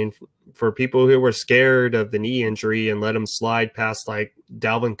I mean, for people who were scared of the knee injury and let him slide past like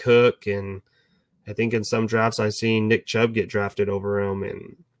Dalvin Cook, and I think in some drafts I've seen Nick Chubb get drafted over him.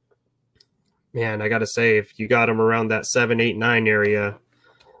 And man, I got to say, if you got him around that 7, 8, 9 area,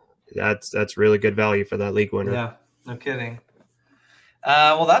 that's really good value for that league winner. Yeah, no kidding.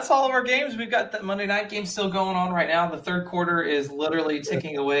 Well, that's all of our games. We've got the Monday night game still going on right now. The third quarter is literally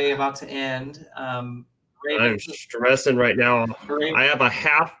ticking away, about to end. I'm stressing right now. I have a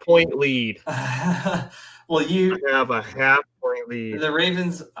half-point lead. Well, you have a half-point lead. The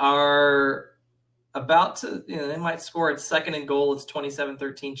Ravens are about to, they might score at second and goal. It's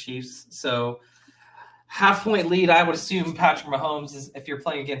 27-13 Chiefs. So half-point lead, I would assume Patrick Mahomes, if you're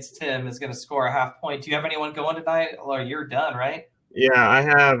playing against him, is going to score a half point. Do you have anyone going tonight? Or you're done, right? Yeah, I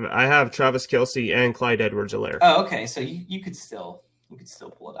have Travis Kelce and Clyde Edwards-Helaire. Oh, okay. So you could still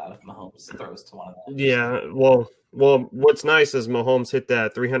pull it out if Mahomes throws to one of them. Yeah, well, what's nice is Mahomes hit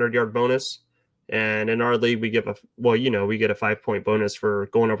that 300-yard bonus, and in our league we get a 5-point bonus for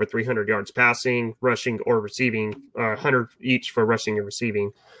going over 300 yards passing, rushing, or receiving, 100 each for rushing and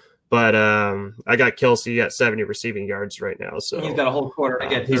receiving. But I got Kelce at 70 receiving yards right now, so he's got a whole quarter to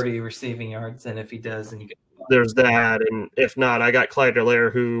get 30 receiving yards, and if he does, then you get. There's that, and if not, I got Clyde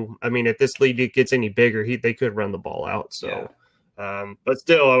Edwards-Helaire, who, I mean, if this league gets any bigger, they could run the ball out. So. Yeah. But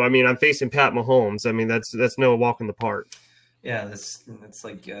still, I mean, I'm facing Pat Mahomes. I mean, that's no walk in the park. Yeah, that's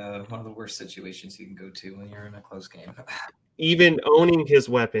like one of the worst situations you can go to when you're in a close game. Even owning his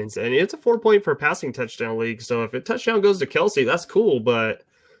weapons, and it's a 4-point for passing touchdown league. So if a touchdown goes to Kelce, that's cool. But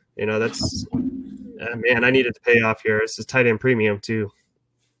that's man, I needed to pay off here. This is tight end premium too.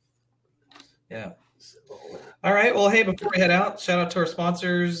 Yeah. All right. Well, hey, before we head out, shout out to our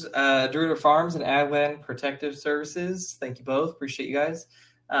sponsors, DeRuyter Farms and Agland Protective Services. Thank you both. Appreciate you guys.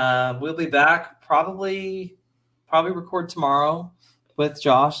 We'll be back probably record tomorrow with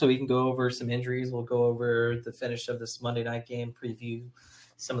Josh so we can go over some injuries. We'll go over the finish of this Monday night game, preview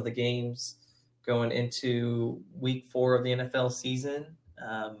some of the games going into week 4 of the NFL season.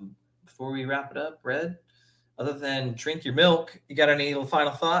 Before we wrap it up, Red, other than drink your milk, you got any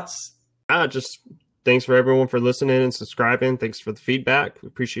final thoughts? Just thanks for everyone for listening and subscribing. Thanks for the feedback. We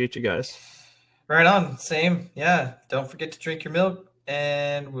appreciate you guys. Right on. Same. Yeah. Don't forget to drink your milk,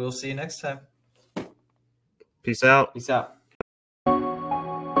 and we'll see you next time. Peace out. Peace out.